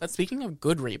 But speaking of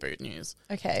good reboot news,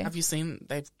 Okay. have you seen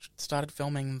they've started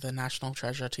filming the National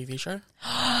Treasure TV show?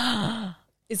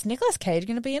 Is Nicolas Cage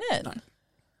going to be in it? No.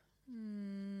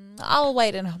 I'll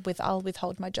wait and I'll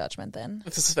withhold my judgment then.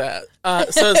 This is fair.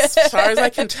 So as far as I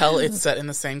can tell, it's set in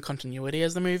the same continuity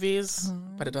as the movies,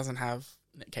 but it doesn't have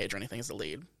Nick Cage or anything as the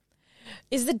lead.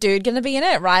 Is the dude going to be in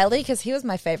it, Riley? Because he was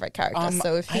my favorite character.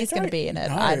 So if I he's going to don't be in it,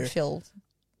 know. I'd feel.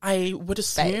 I would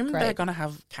assume great. they're going to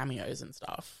have cameos and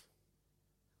stuff.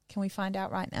 Can we find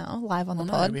out right now, live on the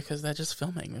Well, no, pod? because they're just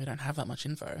filming. We don't have that much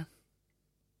info.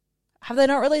 Have they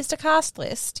not released a cast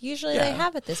list? Usually they Yeah.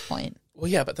 have at this point. Well,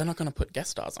 yeah, but they're not going to put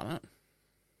guest stars on it.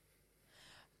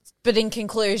 But in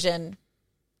conclusion,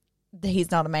 he's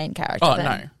not a main character. Oh,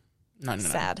 then. no.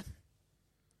 Sad.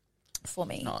 For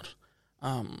me. Not.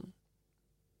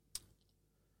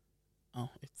 Oh,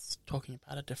 it's talking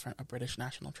about a British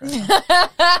national treasure.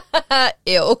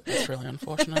 Ew. It's really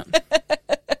unfortunate.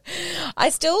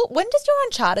 When does your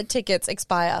Uncharted tickets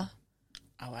expire?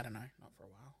 Oh, I don't know. Not for a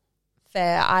while.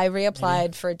 Fair. I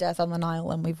reapplied for Death on the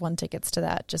Nile and we've won tickets to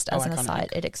that. Just as an iconic. aside,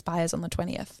 it expires on the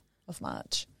 20th of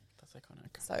March. That's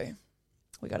iconic. So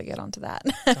we got to get onto that.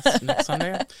 That's next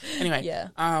Sunday. Anyway, Yeah.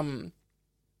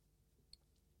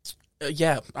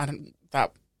 yeah,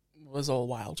 that was all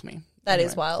wild to me. That Anyway,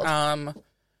 is wild.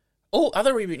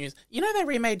 Other reboot news. You know they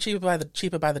remade Cheaper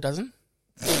by the Dozen?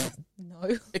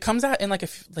 No. It comes out in like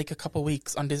a couple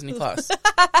weeks on Disney Plus.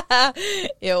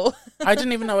 Ew. I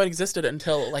didn't even know it existed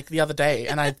until like the other day,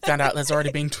 and I found out there's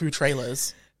already been 2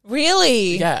 trailers.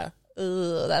 Really? Yeah,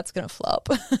 Ugh, that's going to flop.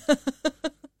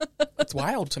 it's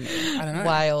wild to me. I don't know.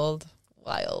 Wild.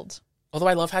 Although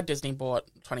I love how Disney bought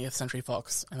 20th Century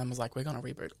Fox and then was like, we're going to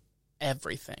reboot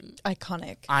everything.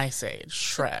 Iconic. Ice Age,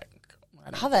 Shrek.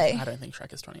 Are they? I don't think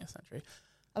Shrek is 20th century.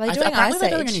 Are they doing apparently Ice they're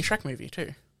doing a Age? new Shrek movie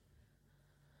too.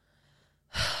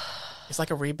 It's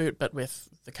like a reboot, but with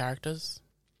the characters.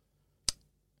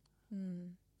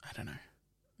 I don't know.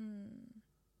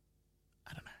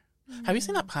 I don't know. Have you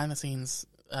seen that behind the scenes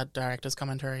actors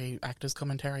commentary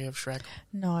of Shrek,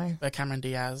 No. where Cameron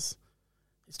Diaz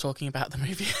is talking about the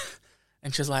movie,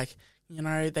 and she's like,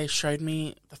 they showed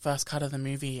me the first cut of the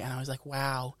movie, and I was like,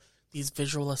 wow. These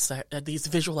visual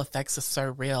effects are so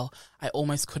real. I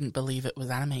almost couldn't believe it was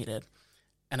animated.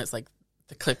 And it's like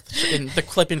the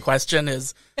clip in question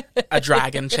is a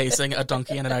dragon chasing a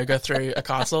donkey and an ogre through a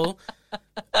castle.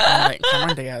 I'm like,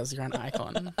 Cameron Diaz, you're an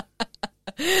icon.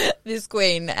 This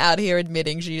queen out here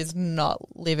admitting she does not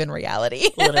live in reality.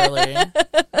 Literally. How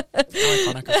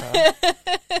iconic of her.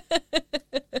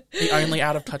 The only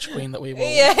out of touch queen that we will.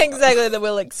 Yeah, exactly, that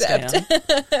we'll accept. stand.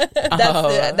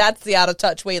 That's the out of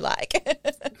touch we like.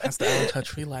 That's the out of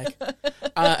touch we like.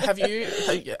 Have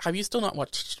you still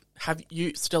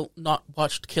not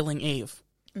watched Killing Eve?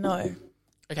 No.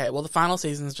 Okay, well the final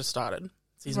season's just started.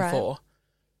 Season Right. 4.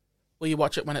 Will you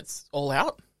watch it when it's all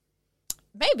out?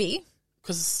 Maybe.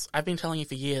 Because I've been telling you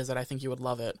for years that I think you would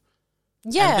love it.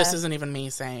 Yeah. And this isn't even me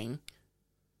saying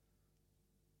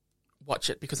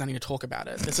watch it because I need to talk about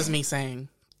it. This is me saying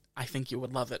I think you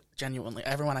would love it genuinely.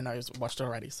 Everyone I know has watched it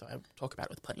already, so I talk about it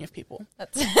with plenty of people.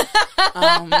 That's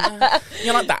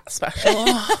You're not that special.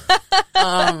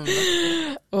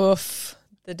 oof.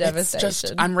 The It's devastation.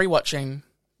 just I'm rewatching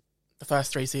the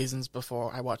first 3 seasons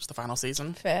before I watch the final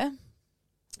season Fair.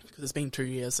 because it's been 2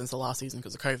 years since the last season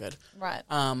because of COVID. Right.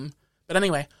 But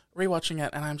anyway, rewatching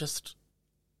it and I'm just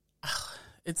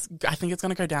I think it's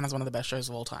going to go down as one of the best shows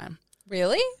of all time.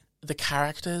 Really? The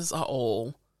characters are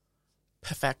all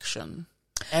perfection.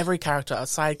 Every character,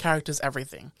 side characters,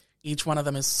 everything. Each one of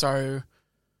them is so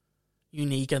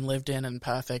unique and lived in and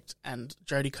perfect. And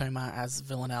Jodie Comer as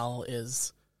Villanelle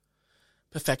is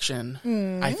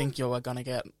perfection. I think you are going to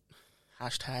get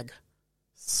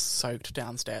 #soaked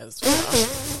downstairs.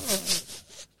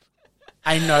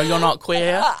 I know you're not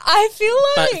queer, I feel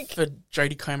but like for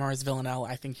Jodie Comer as Villanelle,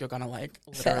 I think you're going to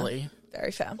literally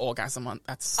very fair. orgasm on.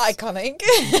 That's Iconic.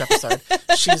 each episode.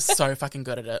 She's so fucking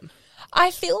good at it.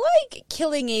 I feel like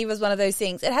Killing Eve was one of those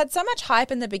things. It had so much hype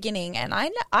in the beginning, and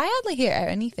I hardly hear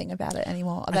anything about it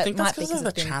anymore. I think that's might be because of the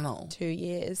it's been channel. 2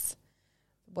 years.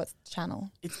 What's the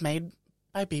channel? It's made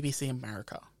by BBC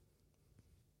America.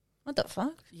 What the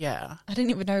fuck? Yeah. I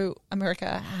didn't even know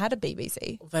America had a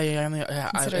BBC. They only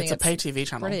Considering it's a pay it's TV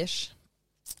channel. British.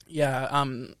 Yeah,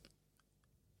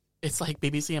 it's like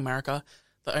BBC America.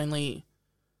 I only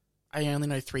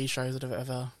know 3 shows that have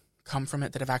ever come from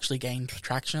it that have actually gained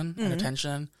traction and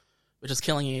attention, which is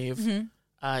Killing Eve,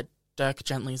 Dirk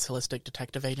Gently's Holistic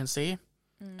Detective Agency,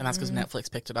 and that's because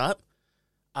Netflix picked it up,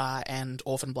 and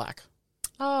Orphan Black.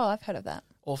 Oh, I've heard of that.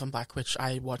 Orphan Black, which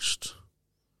I watched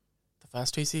the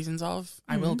first 2 seasons of.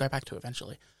 I will go back to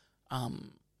eventually,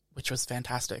 which was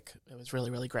fantastic. It was really,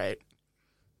 really great.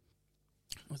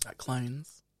 Was that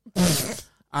Clones? Interesting.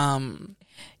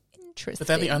 But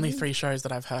they're the only 3 shows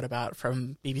that I've heard about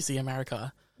from BBC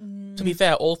America. To be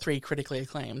fair, all 3 critically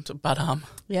acclaimed, but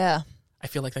Yeah. I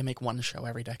feel like they make one show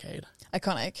every decade,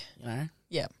 Iconic. you know?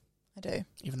 Yeah, I do.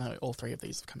 Even though all 3 of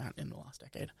these have come out in the last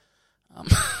decade.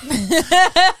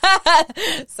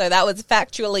 So that was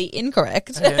factually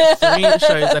incorrect. 3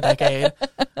 shows a decade.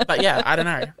 But yeah, I don't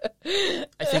know.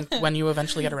 I think when you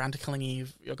eventually get around to Killing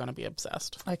Eve, you're going to be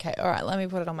obsessed. Okay, all right, let me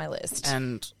put it on my list.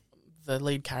 And the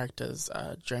lead characters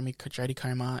are Jodie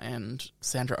Comer and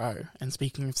Sandra Oh. And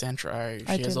speaking of Sandra Oh,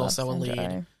 I she do is love also a Sandra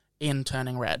lead Oh. in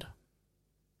Turning Red.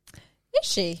 Is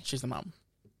she? She's the mum.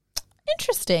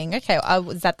 Interesting. Okay,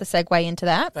 is that the segue into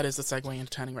that? That is the segue into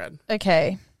Turning Red.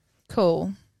 Okay,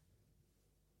 cool.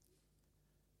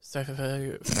 So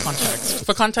for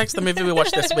context, the movie we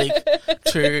watched this week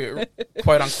to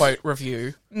quote unquote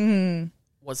review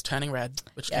was Turning Red,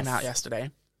 which came out yesterday.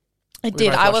 It We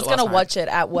did. both I watched was it going to last watch it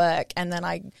at work, and then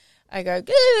I go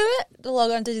to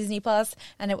log on to Disney Plus,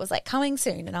 and it was like coming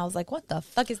soon, and I was like, "What the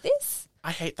fuck is this?"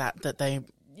 I hate that they.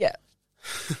 Yeah.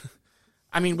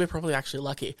 I mean, we're probably actually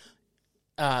lucky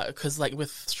because, like,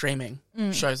 with streaming,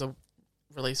 shows are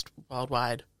released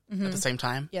worldwide at the same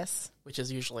time. Yes. Which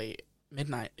is usually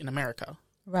midnight in America,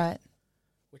 Right.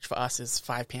 which for us is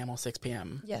 5 p.m. or 6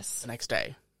 p.m. Yes. the next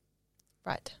day.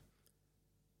 Right.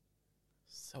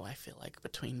 So I feel like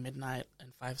between midnight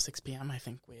and 6 p.m., I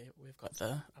think we've got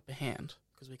the upper hand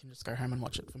because we can just go home and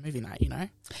watch it for movie night, you know?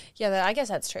 Yeah, I guess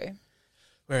that's true.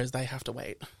 Whereas they have to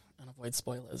wait and avoid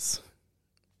spoilers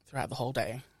throughout the whole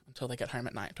day until they get home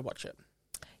at night to watch it.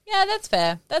 Yeah, that's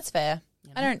fair. That's fair. You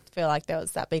know? I don't feel like there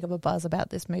was that big of a buzz about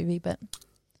this movie, but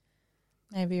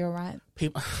maybe you're right.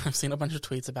 I've seen a bunch of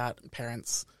tweets about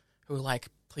parents who are like,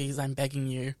 please, I'm begging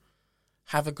you,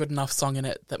 have a good enough song in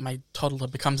it that my toddler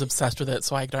becomes obsessed with it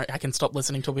so I can stop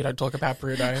listening till we don't talk about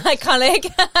Bruno. Iconic.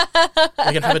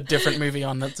 We can have a different movie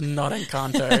on that's not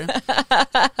Encanto.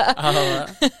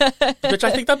 Which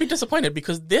I think they'll be disappointed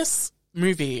because this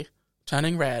movie,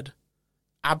 Turning Red,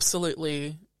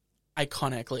 absolutely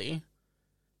iconically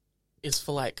is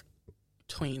for like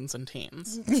tweens and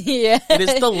teens. Yeah. It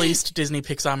is the least Disney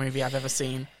Pixar movie I've ever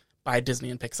seen by Disney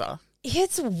and Pixar.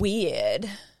 It's weird.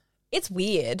 It's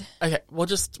weird. Okay, well,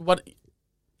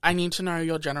 I need to know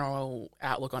your general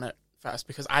outlook on it first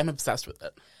because I'm obsessed with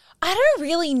it. I don't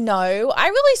really know. I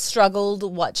really struggled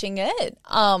watching it.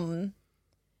 And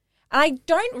I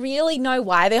don't really know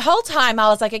why. The whole time I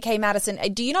was like, okay, Madison,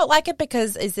 do you not like it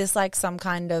because is this like some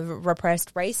kind of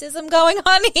repressed racism going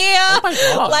on here? Oh my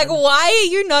God. Like, why are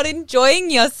you not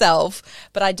enjoying yourself?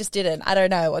 But I just didn't. I don't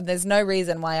know. And there's no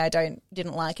reason why I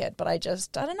didn't like it, but I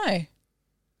don't know.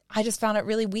 I just found it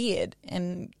really weird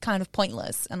and kind of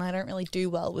pointless, and I don't really do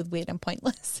well with weird and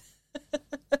pointless.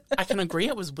 I can agree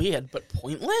it was weird, but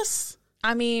pointless?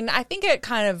 I mean, I think it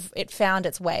found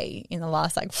its way in the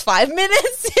last like 5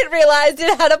 minutes. It realized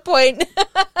it had a point.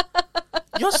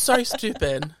 You're so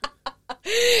stupid.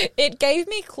 It gave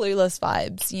me Clueless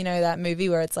vibes. You know, that movie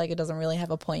where it's like it doesn't really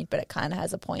have a point, but it kind of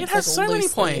has a point. It has It's so many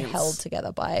loosely points. held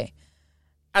together by.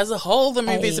 As a whole, the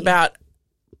movie's about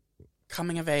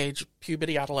coming of age,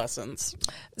 puberty, adolescence.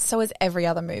 So is every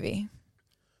other movie.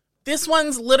 This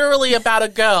one's literally about a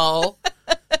girl,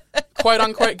 quote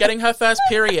unquote, getting her first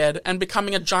period and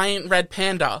becoming a giant red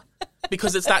panda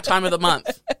because it's that time of the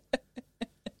month.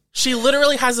 She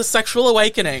literally has a sexual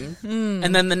awakening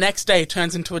and then the next day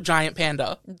turns into a giant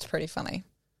panda. It's pretty funny.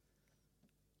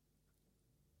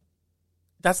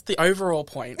 That's the overall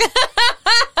point.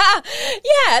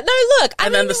 Yeah, no, look.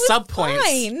 And then the subpoints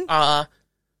sub-points are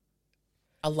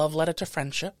a love letter to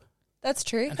friendship. That's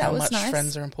true. And That how was much nice.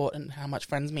 friends are important, how much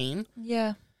friends mean,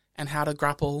 Yeah. and how to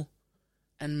grapple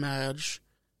and merge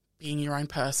being your own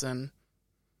person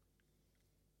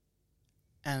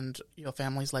and your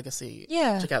family's legacy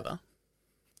together.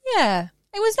 Yeah.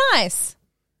 It was nice.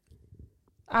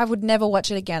 I would never watch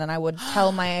it again, and I would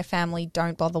tell my family,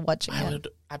 don't bother watching I it. would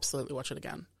absolutely watch it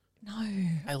again. No.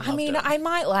 I loved mean, it. I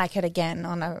might like it again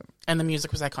on a... And the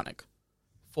music was iconic.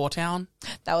 Four Town,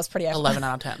 That was pretty... 11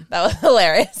 out of 10. That was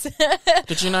hilarious.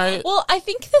 Did you know? Well, I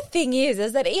think the thing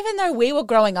is that even though we were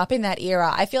growing up in that era,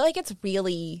 I feel like it's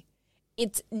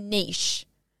niche.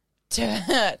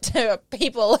 to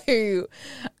people who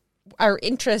are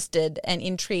interested and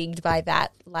intrigued by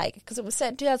that, like, because it was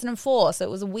set in 2004, so it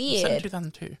was It weird. was set in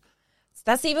 2002. So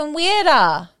that's even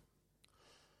weirder.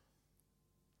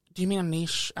 Do you mean a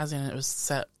niche as in it was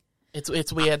set? It's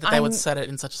weird that they would set it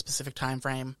in such a specific time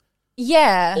frame,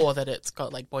 Yeah. or that it's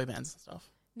got like boy bands and stuff.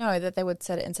 No, that they would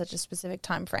set it in such a specific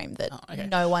time frame that okay.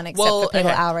 no one except for people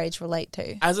our age relate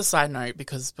to. As a side note,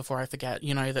 because before I forget,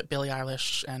 you know that Billie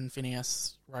Eilish and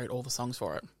Phineas wrote all the songs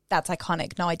for it. That's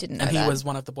iconic. No, I didn't know And that. he was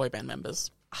one of the boy band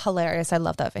members, hilarious. I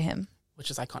love that for him.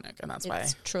 which is iconic, and that's It's why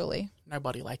truly.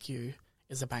 Nobody Like You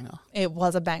is a banger. It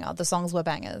was a banger. The songs were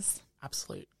bangers.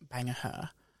 Absolute banger her.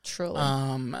 Truly.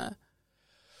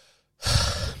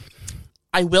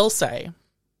 I will say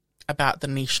about the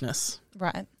nicheness,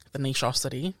 right. the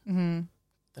nicheosity,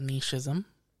 the nicheism,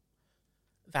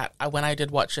 that when I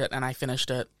did watch it and I finished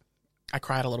it, I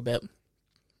cried a little bit.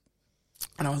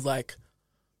 And I was like,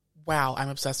 wow, I'm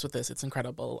obsessed with this. It's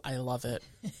incredible. I love it.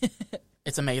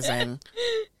 It's amazing.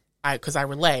 Because I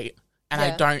relate, and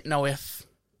I don't know if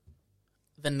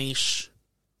the niche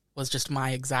was just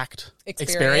my exact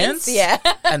experience. Yeah.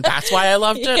 And that's why I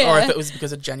loved it, or Yeah. if it was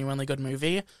because of a genuinely good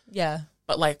movie. Yeah.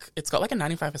 But like, it's got like a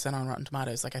 95% on Rotten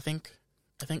Tomatoes. Like, I think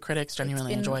critics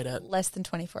genuinely It's been enjoyed it. less than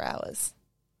 24 hours.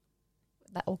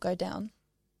 That will go down.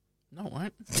 No, it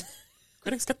won't.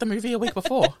 Critics get the movie a week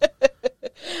before.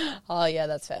 Oh, yeah,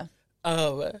 that's fair.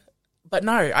 But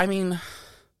no, I mean,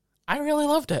 I really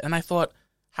loved it, and I thought,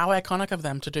 how iconic of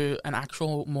them to do an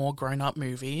actual more grown-up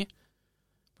movie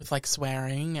with like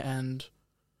swearing and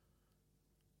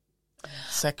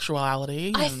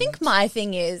sexuality. I and- think my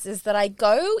thing is that I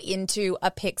go into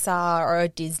a Pixar or a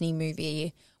Disney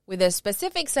movie with a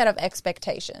specific set of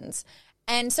expectations.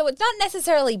 And so it's not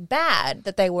necessarily bad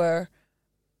that they were,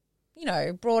 you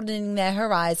know, broadening their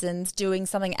horizons, doing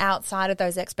something outside of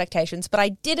those expectations, but I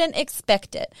didn't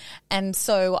expect it. And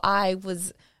so I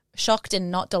was shocked and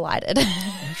not delighted.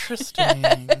 Interesting.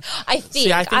 I think.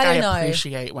 See, I think I don't know.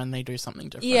 appreciate when they do something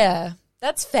different. Yeah,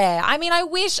 that's fair. I mean, I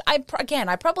wish I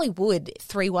probably would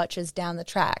 3 watches down the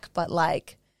track, but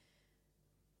like,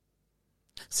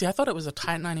 See, I thought it was a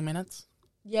tight 90 minutes.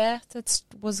 yeah, that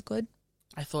was good.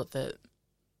 I thought that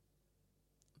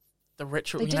the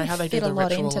ritual, They you know didn't how they do fit a the lot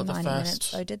ritual into at the 90 first,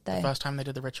 minutes, though, did the they? first time they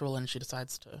did the ritual and she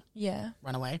decides to Yeah,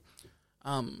 run away.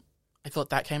 I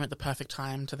thought that came at the perfect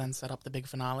time to then set up the big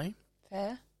finale.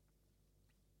 fair.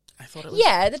 I thought it was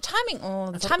Yeah, the timing.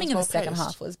 Oh, the thought it timing in the was second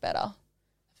well-paced. half was better.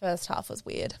 The first half was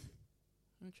weird.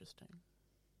 interesting.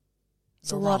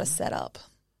 It's a You're lot wrong. of setup.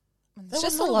 There It's was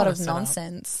just a not lot of setup.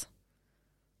 nonsense.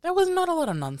 There was not a lot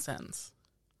of nonsense.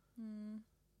 Hmm.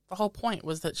 The whole point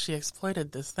was that she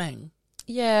exploited this thing.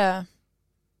 Yeah.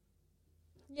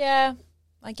 Yeah,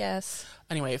 I guess.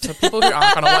 Anyway, for people who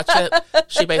aren't going to watch it,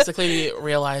 she basically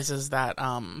realizes that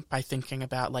by thinking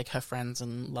about like her friends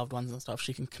and loved ones and stuff,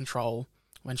 she can control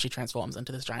when she transforms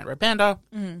into this giant red panda.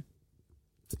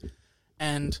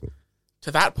 And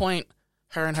to that point,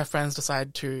 her and her friends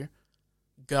decide to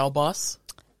girl boss,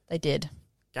 They did.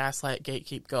 gaslight,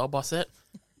 gatekeep, girl boss it,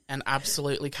 and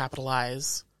absolutely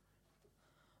capitalize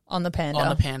On the panda. on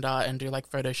the panda and do like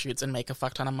photo shoots and make a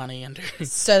fuck ton of money and do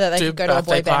so that they do could go to a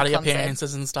birthday boy band party concert.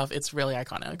 appearances and stuff. It's really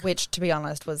iconic. Which, to be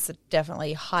honest, was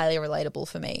definitely highly relatable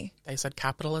for me. They said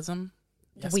capitalism.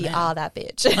 Yes, we ma'am. are that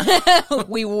bitch.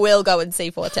 We will go and see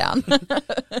Fort Town.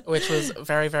 Which was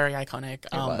very, very iconic.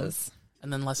 It was.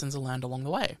 And then lessons are learned along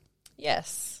the way.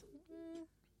 Yes.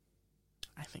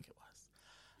 I think it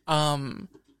was.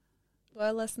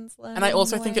 Were lessons learned? And I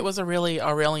also think it was. was a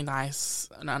really nice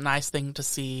thing to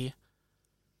see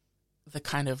the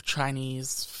kind of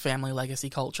Chinese family legacy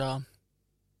culture.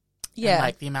 Yeah. And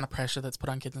like the amount of pressure that's put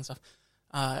on kids and stuff.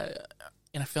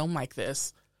 In a film like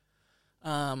this.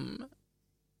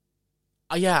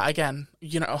 Yeah, again,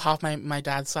 you know, half my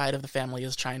dad's side of the family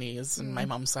is Chinese and my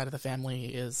mum's side of the family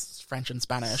is French and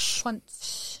Spanish.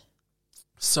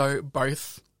 So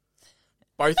both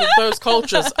of those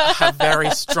cultures have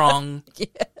very strong,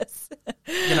 Yes.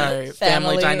 you know,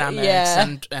 family Family, dynamics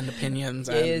yeah. and opinions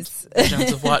Yes. and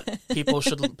visions of what people's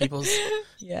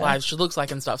Yeah. lives should look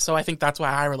like and stuff. So I think that's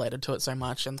why I related to it so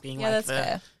much and being Yeah, like that's the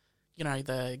fair. you know,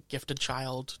 the gifted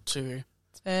child to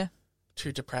That's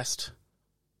fair. depressed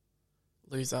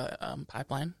loser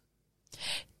pipeline.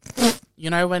 You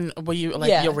know, were you like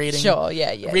Yeah, you're reading Sure,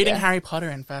 yeah. reading yeah. Harry Potter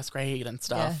in first grade and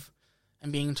stuff Yeah.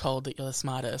 and being told that you're the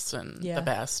smartest and Yeah. the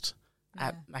best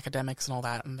at academics and all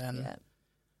that, and then Yeah.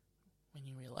 when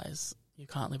you realize you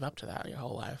can't live up to that your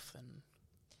whole life, then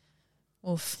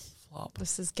Oof. flop.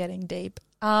 This is getting deep.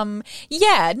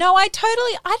 Yeah, no, I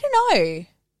don't know.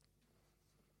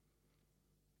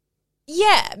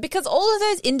 Yeah, because all of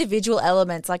those individual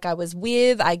elements, like I was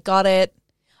with, I got it.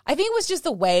 I think it was just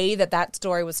the way that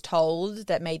story was told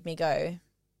that made me go,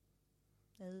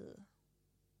 ugh.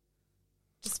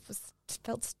 Just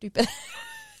felt stupid.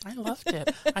 I loved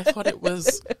it. I thought it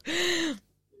was...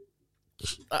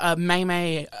 Mei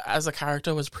Mei as a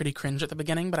character was pretty cringe at the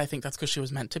beginning, but I think that's because she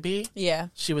was meant to be. Yeah.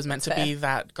 She was meant to be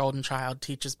that golden child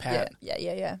teacher's pet.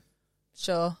 Yeah.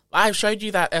 Sure. I showed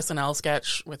you that SNL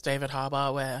sketch with David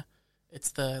Harbour where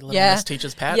it's the little Miss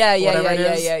teacher's pet. Yeah.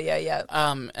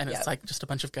 And it's like just a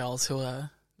bunch of girls who are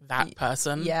that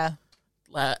person. Yeah.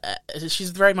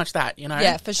 She's very much that, you know?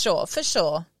 Yeah, for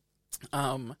sure.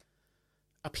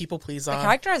 A people pleaser. The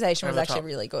characterization was actually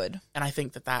really good. And I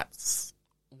think that's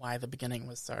why the beginning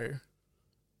was so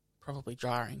probably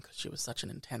jarring, because she was such an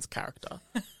intense character.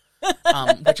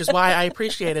 Which is why I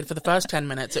appreciated for the first 10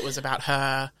 minutes it was about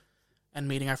her and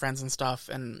meeting her friends and stuff,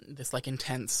 and this like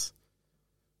intense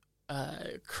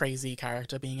crazy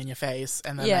character being in your face,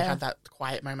 and then they had that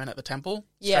quiet moment at the temple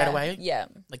straight away. Yeah.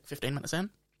 Like 15 minutes in.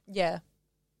 Yeah.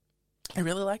 I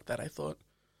really liked that. I thought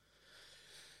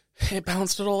it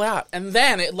balanced it all out. And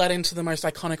then it led into the most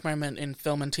iconic moment in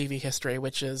film and TV history,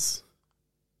 which is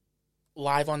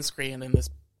live on screen in this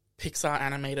Pixar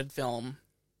animated film,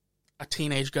 a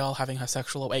teenage girl having her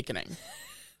sexual awakening.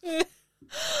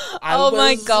 Oh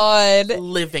my God.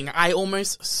 Living. I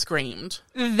almost screamed.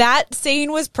 That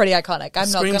scene was pretty iconic.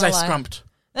 I'm not going to lie. I scrumped.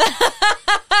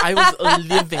 I was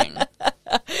living.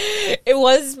 It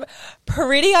was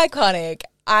pretty iconic.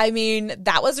 I mean,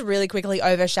 that was really quickly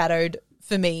overshadowed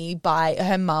for me by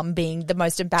her mum being the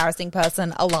most embarrassing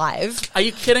person alive. Are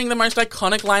you kidding? The most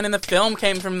iconic line in the film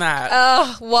came from that.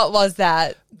 Oh, what was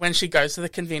that? When she goes to the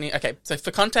convenience... Okay, so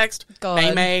for context,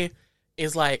 Mei Mei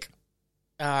is like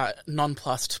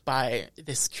nonplussed by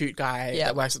this cute guy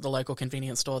that works at the local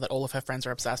convenience store that all of her friends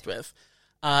are obsessed with.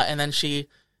 And then she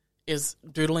is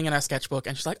doodling in her sketchbook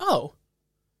and she's like, oh,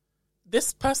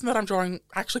 this person that I'm drawing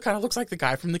actually kind of looks like the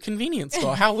guy from the convenience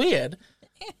store. How weird.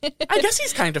 I guess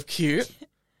he's kind of cute.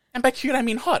 And by cute, I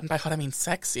mean hot. And by hot, I mean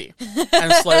sexy.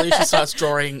 And slowly she starts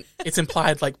drawing, it's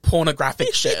implied, like,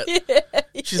 pornographic shit.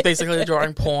 She's basically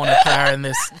drawing porn of her and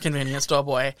this convenience store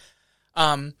boy.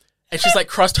 And she's, like,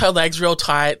 crossed her legs real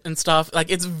tight and stuff.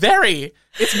 Like, it's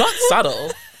not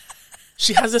subtle.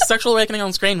 She has this sexual awakening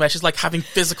on screen where she's, like, having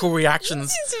physical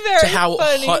reactions to how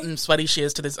hot and sweaty she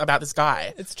is about this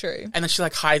guy. It's true. And then she,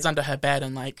 like, hides under her bed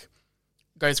and, like,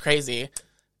 goes crazy.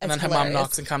 And then her mum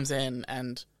knocks and comes in,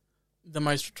 and the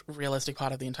most realistic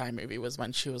part of the entire movie was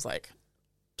when she was like,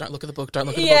 don't look at the book, don't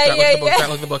look at the book, don't look at the book, don't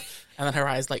look at the book. And then her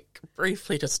eyes, like,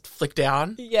 briefly just flick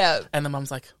down. Yeah. And the mum's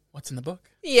like, what's in the book?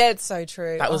 Yeah, it's so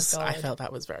true. That was, I felt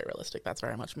that was very realistic. That's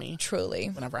very much me. Truly.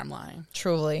 Whenever I'm lying.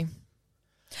 Truly.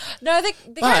 No, the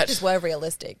characters were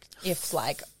realistic, if,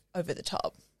 like, over the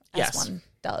top, as one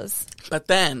does. But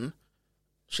then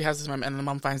she has this moment, and the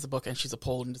mum finds the book, and she's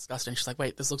appalled and disgusted, and she's like,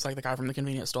 wait, this looks like the guy from the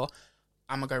convenience store.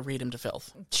 I'm going to go read him to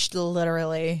filth.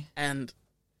 Literally. And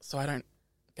so I don't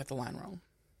get the line wrong.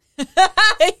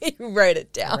 You wrote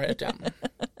it down. I wrote it down.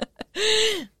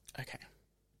 Okay.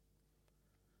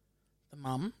 The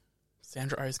mum,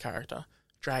 Sandra Oh's character,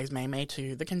 drags Mei Mei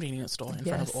to the convenience store in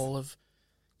front of all of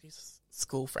these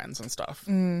school friends and stuff.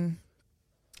 And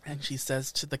she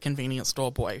says to the convenience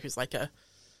store boy, who's like a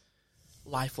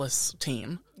lifeless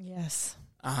teen. Yes.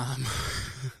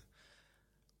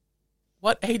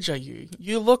 What age are you?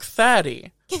 You look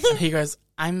 30. And he goes,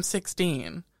 I'm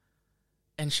 16.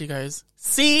 And she goes,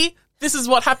 see? This is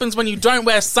what happens when you don't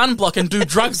wear sunblock and do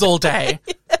drugs all day.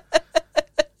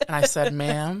 And I said,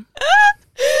 ma'am,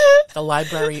 the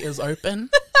library is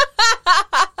open.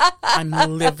 I'm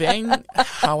living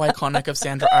how iconic of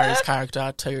Sandra Oh's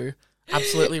character to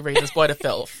absolutely read this boy to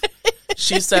filth.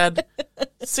 She said,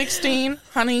 16,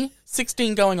 honey,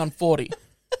 16 going on 40.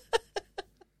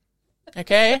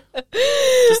 Okay?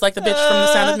 Just like the bitch from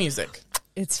The Sound of Music.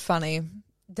 It's funny.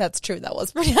 That's true. That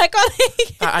was pretty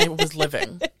iconic. I was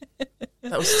living.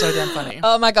 That was so damn funny.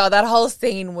 Oh my God. That whole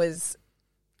scene was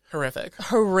horrific.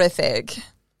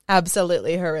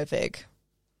 Absolutely horrific.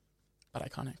 But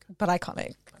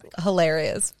iconic.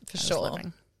 Hilarious, for sure.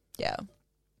 Yeah.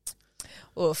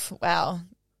 Oof. Wow.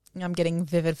 I'm getting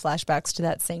vivid flashbacks to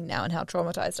that scene now and how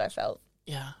traumatized I felt.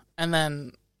 Yeah. And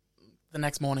then the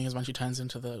next morning is when she turns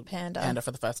into the panda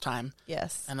for the first time.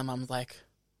 Yes. And the mum's like,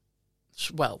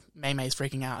 Mei Mei's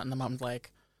freaking out, and the mum's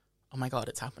like, oh my God,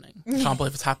 it's happening. I can't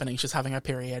believe it's happening. She's having her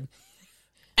period.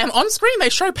 And on screen, they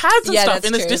show pads and stuff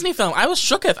in this Disney film. I was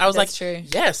shooketh. I was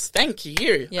yes, thank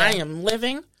you. Yeah. I am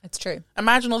living. It's true.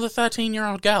 Imagine all the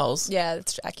 13-year-old girls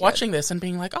that's accurate. watching this and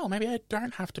being like, oh, maybe I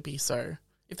don't have to be so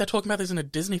if they're talking about this in a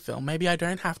Disney film, maybe I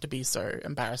don't have to be so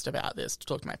embarrassed about this to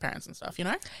talk to my parents and stuff, you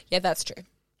know? Yeah, that's true.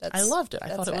 I loved it. I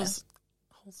thought it fair. was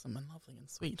wholesome and lovely and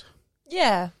sweet.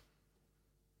 Yeah.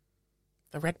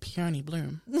 The red peony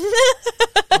bloom. Were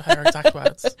her exact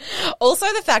words. Also,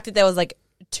 the fact that there was like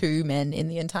 2 men in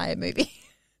the entire movie.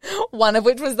 One of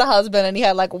which was the husband, and he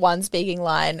had like one speaking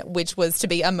line, which was to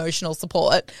be emotional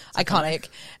support. Iconic.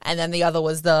 And then the other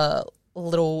was the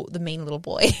mean little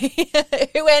boy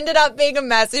who ended up being a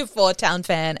massive Four Town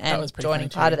fan and joining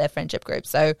part of their friendship group.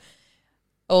 So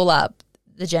all up,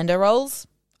 the gender roles,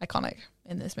 iconic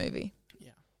in this movie.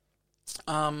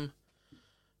 Yeah.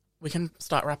 We can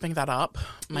start wrapping that up.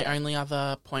 My only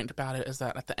other point about it is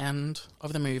that at the end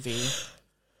of the movie,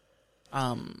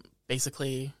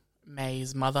 basically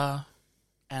May's mother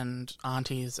and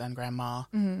aunties and grandma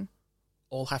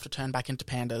all have to turn back into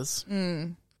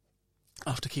pandas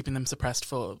after keeping them suppressed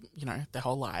for, their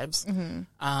whole lives.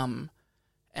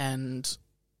 And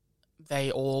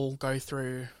they all go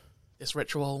through this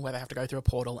ritual where they have to go through a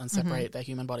portal and separate their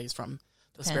human bodies from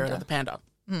the spirit of the panda.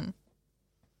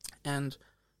 And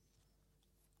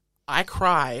I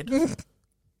cried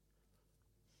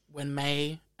when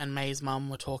May and May's mum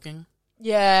were talking.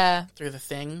 Yeah. Through the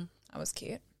thing. That was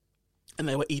cute. And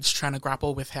they were each trying to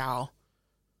grapple with how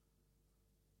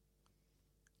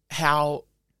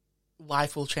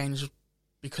life will change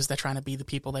because they're trying to be the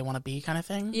people they want to be, kind of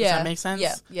thing. Yeah. Does that make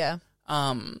sense? Yeah.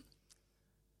 And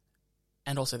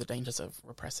also the dangers of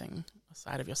repressing a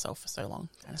side of yourself for so long,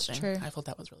 kind of thing. True. I thought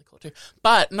that was really cool too.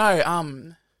 But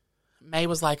no, May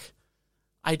was like,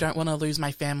 I don't want to lose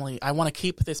my family. I want to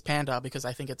keep this panda because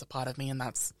I think it's a part of me, and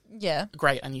that's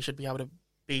great, and you should be able to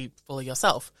be fully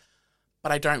yourself.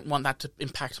 But I don't want that to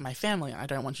impact my family. I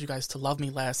don't want you guys to love me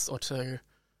less or to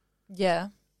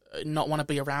not want to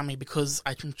be around me because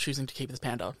I'm choosing to keep this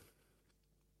panda.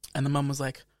 And the mum was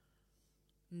like,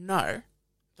 no,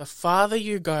 the farther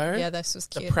you go, this was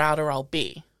cute. the prouder I'll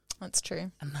be. That's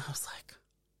true. And I was like,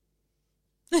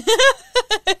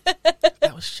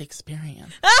 that was Shakespearean.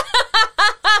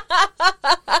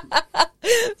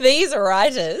 These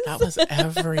writers. That was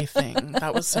everything.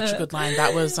 That was such a good line.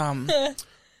 That was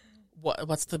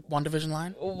what's the WandaVision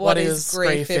line? What is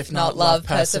grief if not love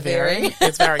persevering?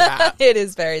 It's very that. It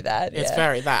is very that. It's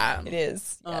very that. It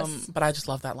is. Yes. But I just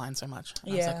love that line so much.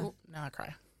 And I was like, ooh, now I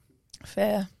cry.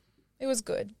 Fair. It was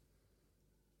good.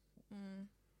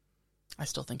 I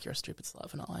still think you're a stupid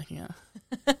slut for not liking it.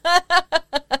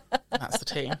 That's the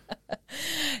tea.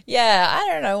 Yeah, I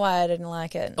don't know why I didn't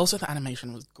like it. Also, the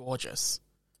animation was gorgeous.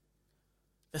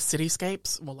 The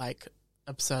cityscapes were like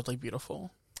absurdly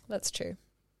beautiful. That's true.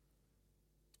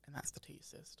 And that's the tea,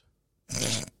 sis.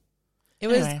 It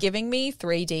was giving me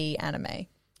 3D anime.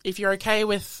 If you're okay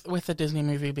with a Disney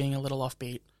movie being a little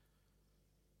offbeat,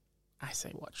 I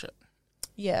say watch it.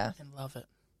 Yeah. And love it.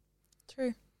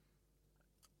 True.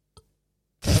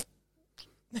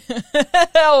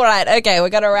 All right. Okay, we're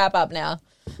going to wrap up now.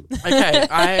 Okay,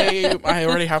 I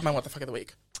already have my what the fuck of the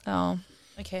week. Oh,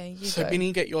 okay. So,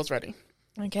 Binny, get yours ready.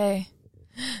 Okay.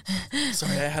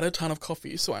 Sorry, I had a ton of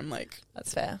coffee, so I'm like...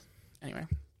 That's fair. Anyway.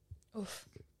 Oof.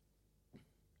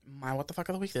 My what the fuck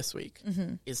of the week this week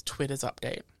is Twitter's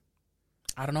update.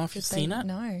 I don't know if you've seen it.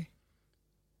 No.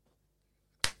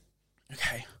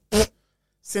 Okay.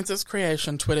 Since its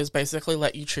creation, Twitter's basically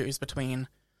let you choose between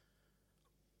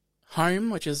home,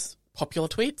 which is popular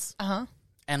tweets,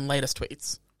 and latest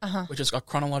tweets, which is a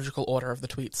chronological order of the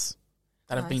tweets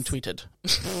that have been tweeted.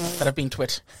 That have been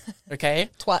twit. Okay?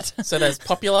 Twat. So there's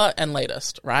popular and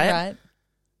latest, right? Right.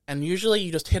 And usually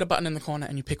you just hit a button in the corner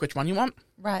and you pick which one you want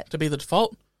to be the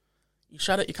default. You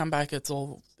shut it, you come back, it's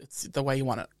the way you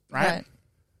want it, right?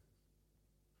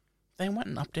 They went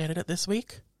and updated it this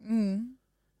week.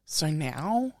 So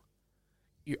now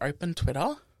you open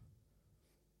Twitter,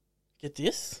 get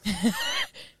this,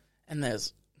 and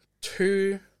there's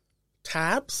 2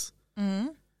 tabs,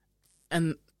 and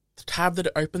the tab that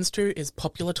it opens to is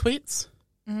popular tweets,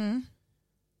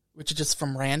 which are just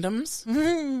from randoms,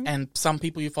 and some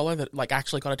people you follow that like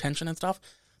actually got attention and stuff,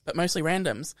 but mostly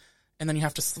randoms, and then you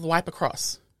have to swipe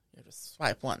across. You just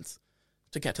swipe once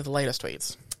to get to the latest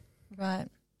tweets. Right.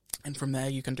 And from there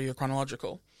you can do your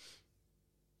chronological.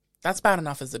 That's bad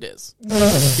enough as it is.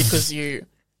 Because you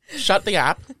shut the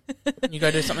app, you go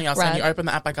do something else, and you open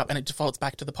the app back up and it defaults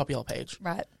back to the popular page.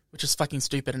 Right. Which is fucking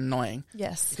stupid and annoying.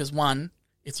 Yes. Because 1,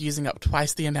 it's using up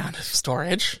twice the amount of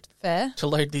storage. Fair. To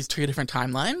load these 2 different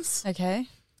timelines. Okay.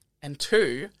 And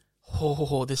 2,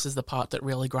 this is the part that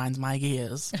really grinds my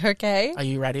gears. Okay. Are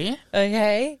you ready?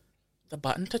 Okay. The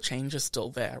button to change is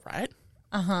still there, right?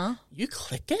 Uh-huh. You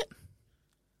click it,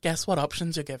 guess what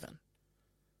options you're given?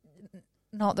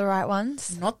 Not the right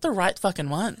ones. Not the right fucking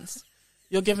ones.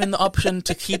 You're given the option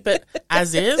to keep it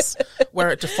as is,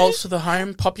 where it defaults to the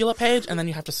home popular page, and then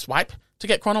you have to swipe to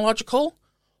get chronological.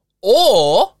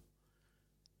 Or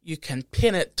you can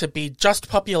pin it to be just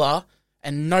popular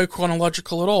and no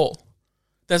chronological at all.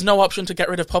 There's no option to get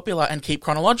rid of popular and keep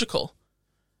chronological.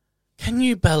 Can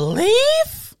you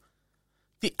believe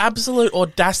the absolute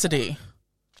audacity?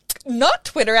 Not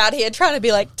Twitter out here trying to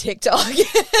be like TikTok.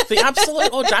 The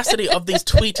absolute audacity of these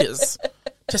tweeters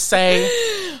to say,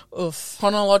 oof,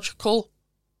 chronological,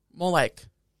 more like,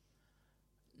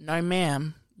 no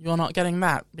ma'am, you're not getting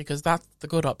that because that's the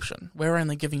good option. We're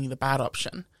only giving you the bad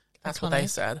option. That's what they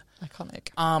said. Iconic.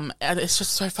 And it's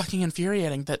just so fucking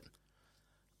infuriating that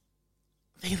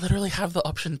they literally have the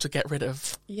option to get rid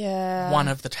of one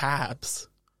of the tabs.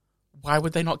 Why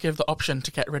would they not give the option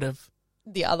to get rid of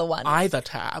the other one? Either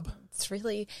tab. It's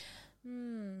really...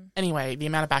 Anyway, the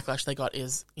amount of backlash they got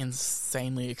is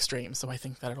insanely extreme, so I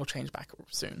think that it'll change back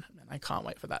soon. And I can't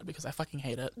wait for that because I fucking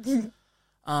hate it.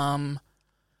 And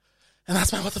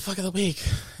that's my what the fuck of the week,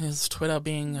 is Twitter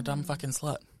being a dumb fucking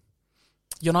slut.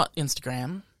 You're not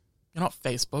Instagram. You're not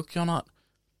Facebook. You're not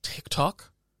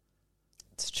TikTok.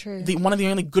 It's true. One of the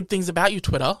only good things about you,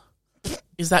 Twitter,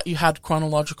 is that you had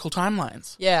chronological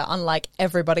timelines. Yeah, unlike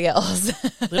everybody else.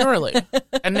 Literally.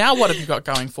 And now what have you got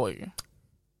going for you?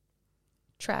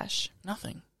 Trash.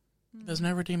 Nothing. There's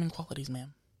no redeeming qualities,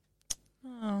 ma'am.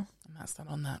 Oh. And that's that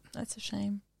on that. That's a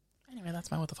shame. Anyway, that's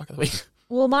my what the fuck of the week.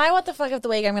 Well, my what the fuck of the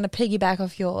week, I'm going to piggyback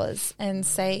off yours and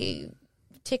say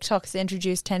TikTok's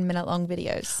introduced 10-minute long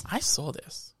videos. I saw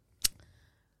this.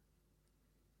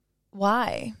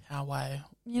 Why? How, why,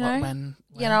 You what, know? when?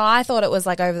 You know, I thought it was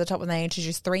like over the top when they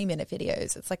introduced 3-minute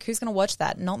videos. It's like, who's going to watch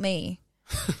that? Not me.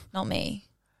 Not me.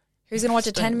 Who's going to watch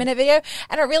a 10-minute video?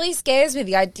 And it really scares me,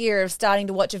 the idea of starting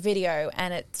to watch a video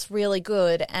and it's really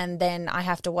good and then I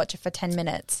have to watch it for 10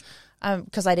 minutes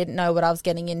because I didn't know what I was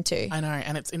getting into. I know,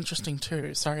 and it's interesting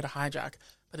too. Sorry to hijack,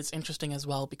 but it's interesting as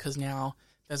well because now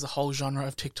there's a whole genre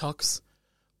of TikToks,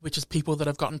 which is people that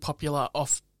have gotten popular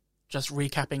off just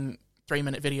recapping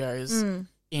 3-minute videos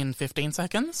in 15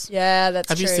 seconds. Yeah, that's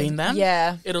Have true. you seen them?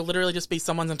 Yeah. It'll literally just be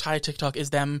someone's entire TikTok is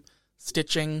them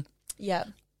stitching. Yeah.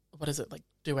 What is it, like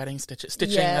duetting,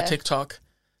 stitching Yeah. a TikTok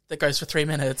that goes for 3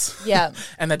 minutes. Yeah.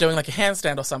 And they're doing like a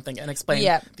handstand or something and explain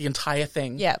Yeah. the entire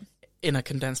thing Yeah. in a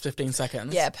condensed 15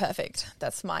 seconds. Yeah, perfect.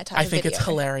 That's my type I of think video. it's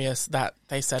hilarious that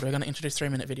they said we're going to introduce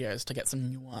 3-minute videos to get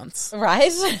some nuance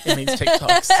Right? in these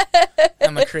TikToks.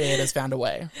 And the creators found a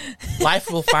way. Life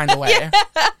will find a way.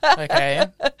 Okay?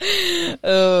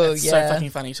 Oh, It's yeah. so fucking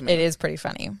funny to me. It is pretty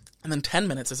funny. And then 10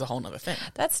 minutes is a whole nother thing.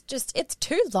 That's just, it's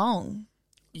too long.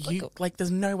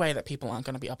 There's no way that people aren't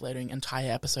going to be uploading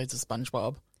entire episodes of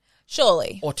SpongeBob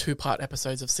Surely. or 2-part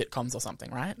episodes of sitcoms or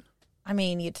something, right? I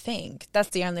mean, you'd think. That's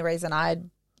the only reason I'd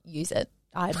use it.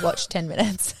 I'd watch 10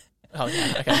 minutes. Oh,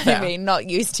 yeah. Okay, fair. I mean, not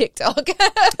use TikTok.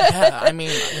 Yeah, I mean,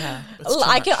 yeah. It's too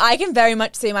much. I can very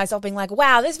much see myself being like,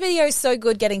 wow, this video is so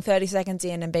good, getting 30 seconds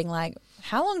in and being like,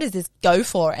 how long does this go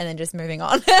for? And then just moving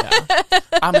on. Yeah.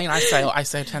 I mean, I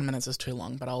say 10 minutes is too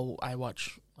long, but I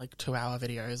watch like 2-hour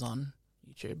videos on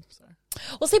YouTube. So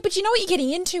Well, see, but you know what you're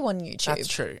getting into on YouTube. that's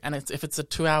true. And if it's a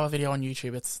 2-hour video on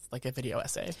YouTube, it's like a video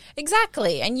essay.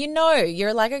 Exactly. And you know,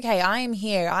 you're like, okay, I am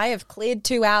here. I have cleared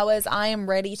 2 hours. I am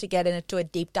ready to get into a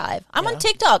deep dive. I'm on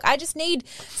TikTok. I just need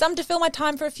some to fill my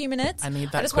time for a few minutes. I need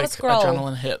I that just quick want to scroll.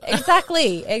 adrenaline hit.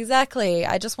 Exactly.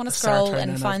 I just want to scroll serotonin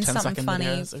and of find 10 something second funny.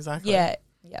 videos, exactly.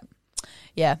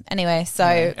 Yeah. Anyway, so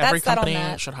Every that's that on company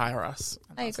that. should hire us.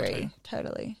 I agree.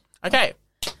 Totally. Okay.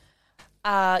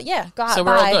 Yeah. Go So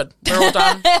we're all good. We're all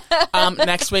done.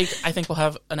 Next week, I think we'll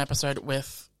have an episode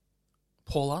with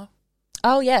Paula,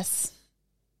 Oh, yes.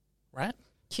 right?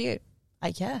 Cute.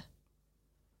 Yeah.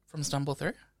 From Stumble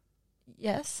Through.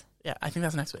 Yes. Yeah, I think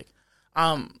that's next week.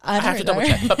 I don't have to double know.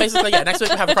 check. But basically, yeah, next week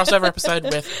we'll have a crossover episode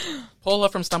with Paula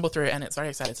from Stumble Through, and it's very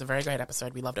exciting. It's a very great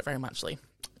episode. We loved it very much, Lee.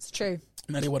 It's true.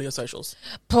 Melly, what are your socials?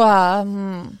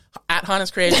 At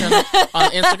Harness Creation on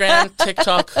Instagram,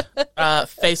 TikTok,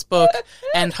 Facebook,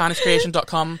 and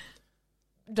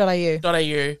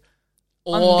harnesscreation.com.au.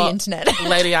 Or On the internet.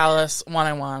 Lady Alice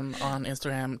 101 on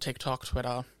Instagram, TikTok,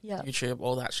 Twitter, Yeah. YouTube,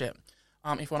 all that shit.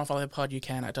 If you want to follow the pod, you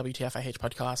can at WTFIH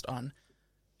Podcast on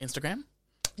Instagram,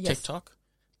 Yes. TikTok,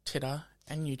 Twitter,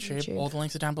 and YouTube. YouTube. All the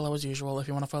links are down below as usual. If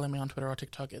you want to follow me on Twitter or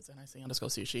TikTok, it's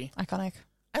NIC_sushi. Iconic.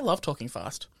 I love talking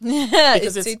fast. It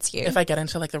Because suits you. if I get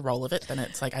into like the roll of it, then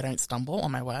it's like I don't stumble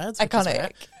on my words. which is Iconic.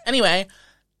 rare. Anyway,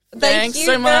 Thank thanks you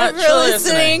so much for for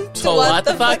listening listening to What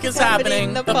the Fuck is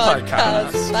Happening, the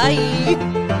podcast.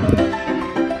 Bye.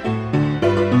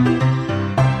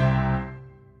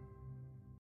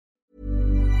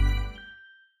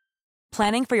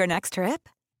 Planning for your next trip?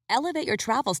 Elevate your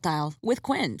travel style with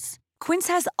Quince. Quince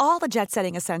has all the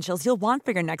jet-setting essentials you'll want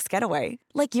for your next getaway,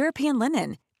 like European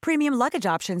linen, premium luggage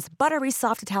options, buttery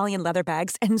soft Italian leather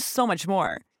bags, and so much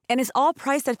more. And is all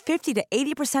priced at 50 to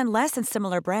 80% less than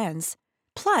similar brands.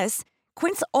 Plus,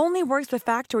 Quince only works with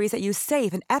factories that use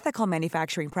safe and ethical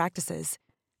manufacturing practices.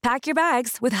 Pack your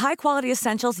bags with high-quality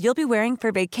essentials you'll be wearing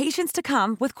for vacations to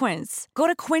come with Quince. Go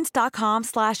to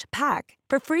quince.com/pack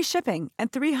for free shipping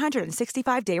and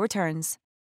 365-day returns.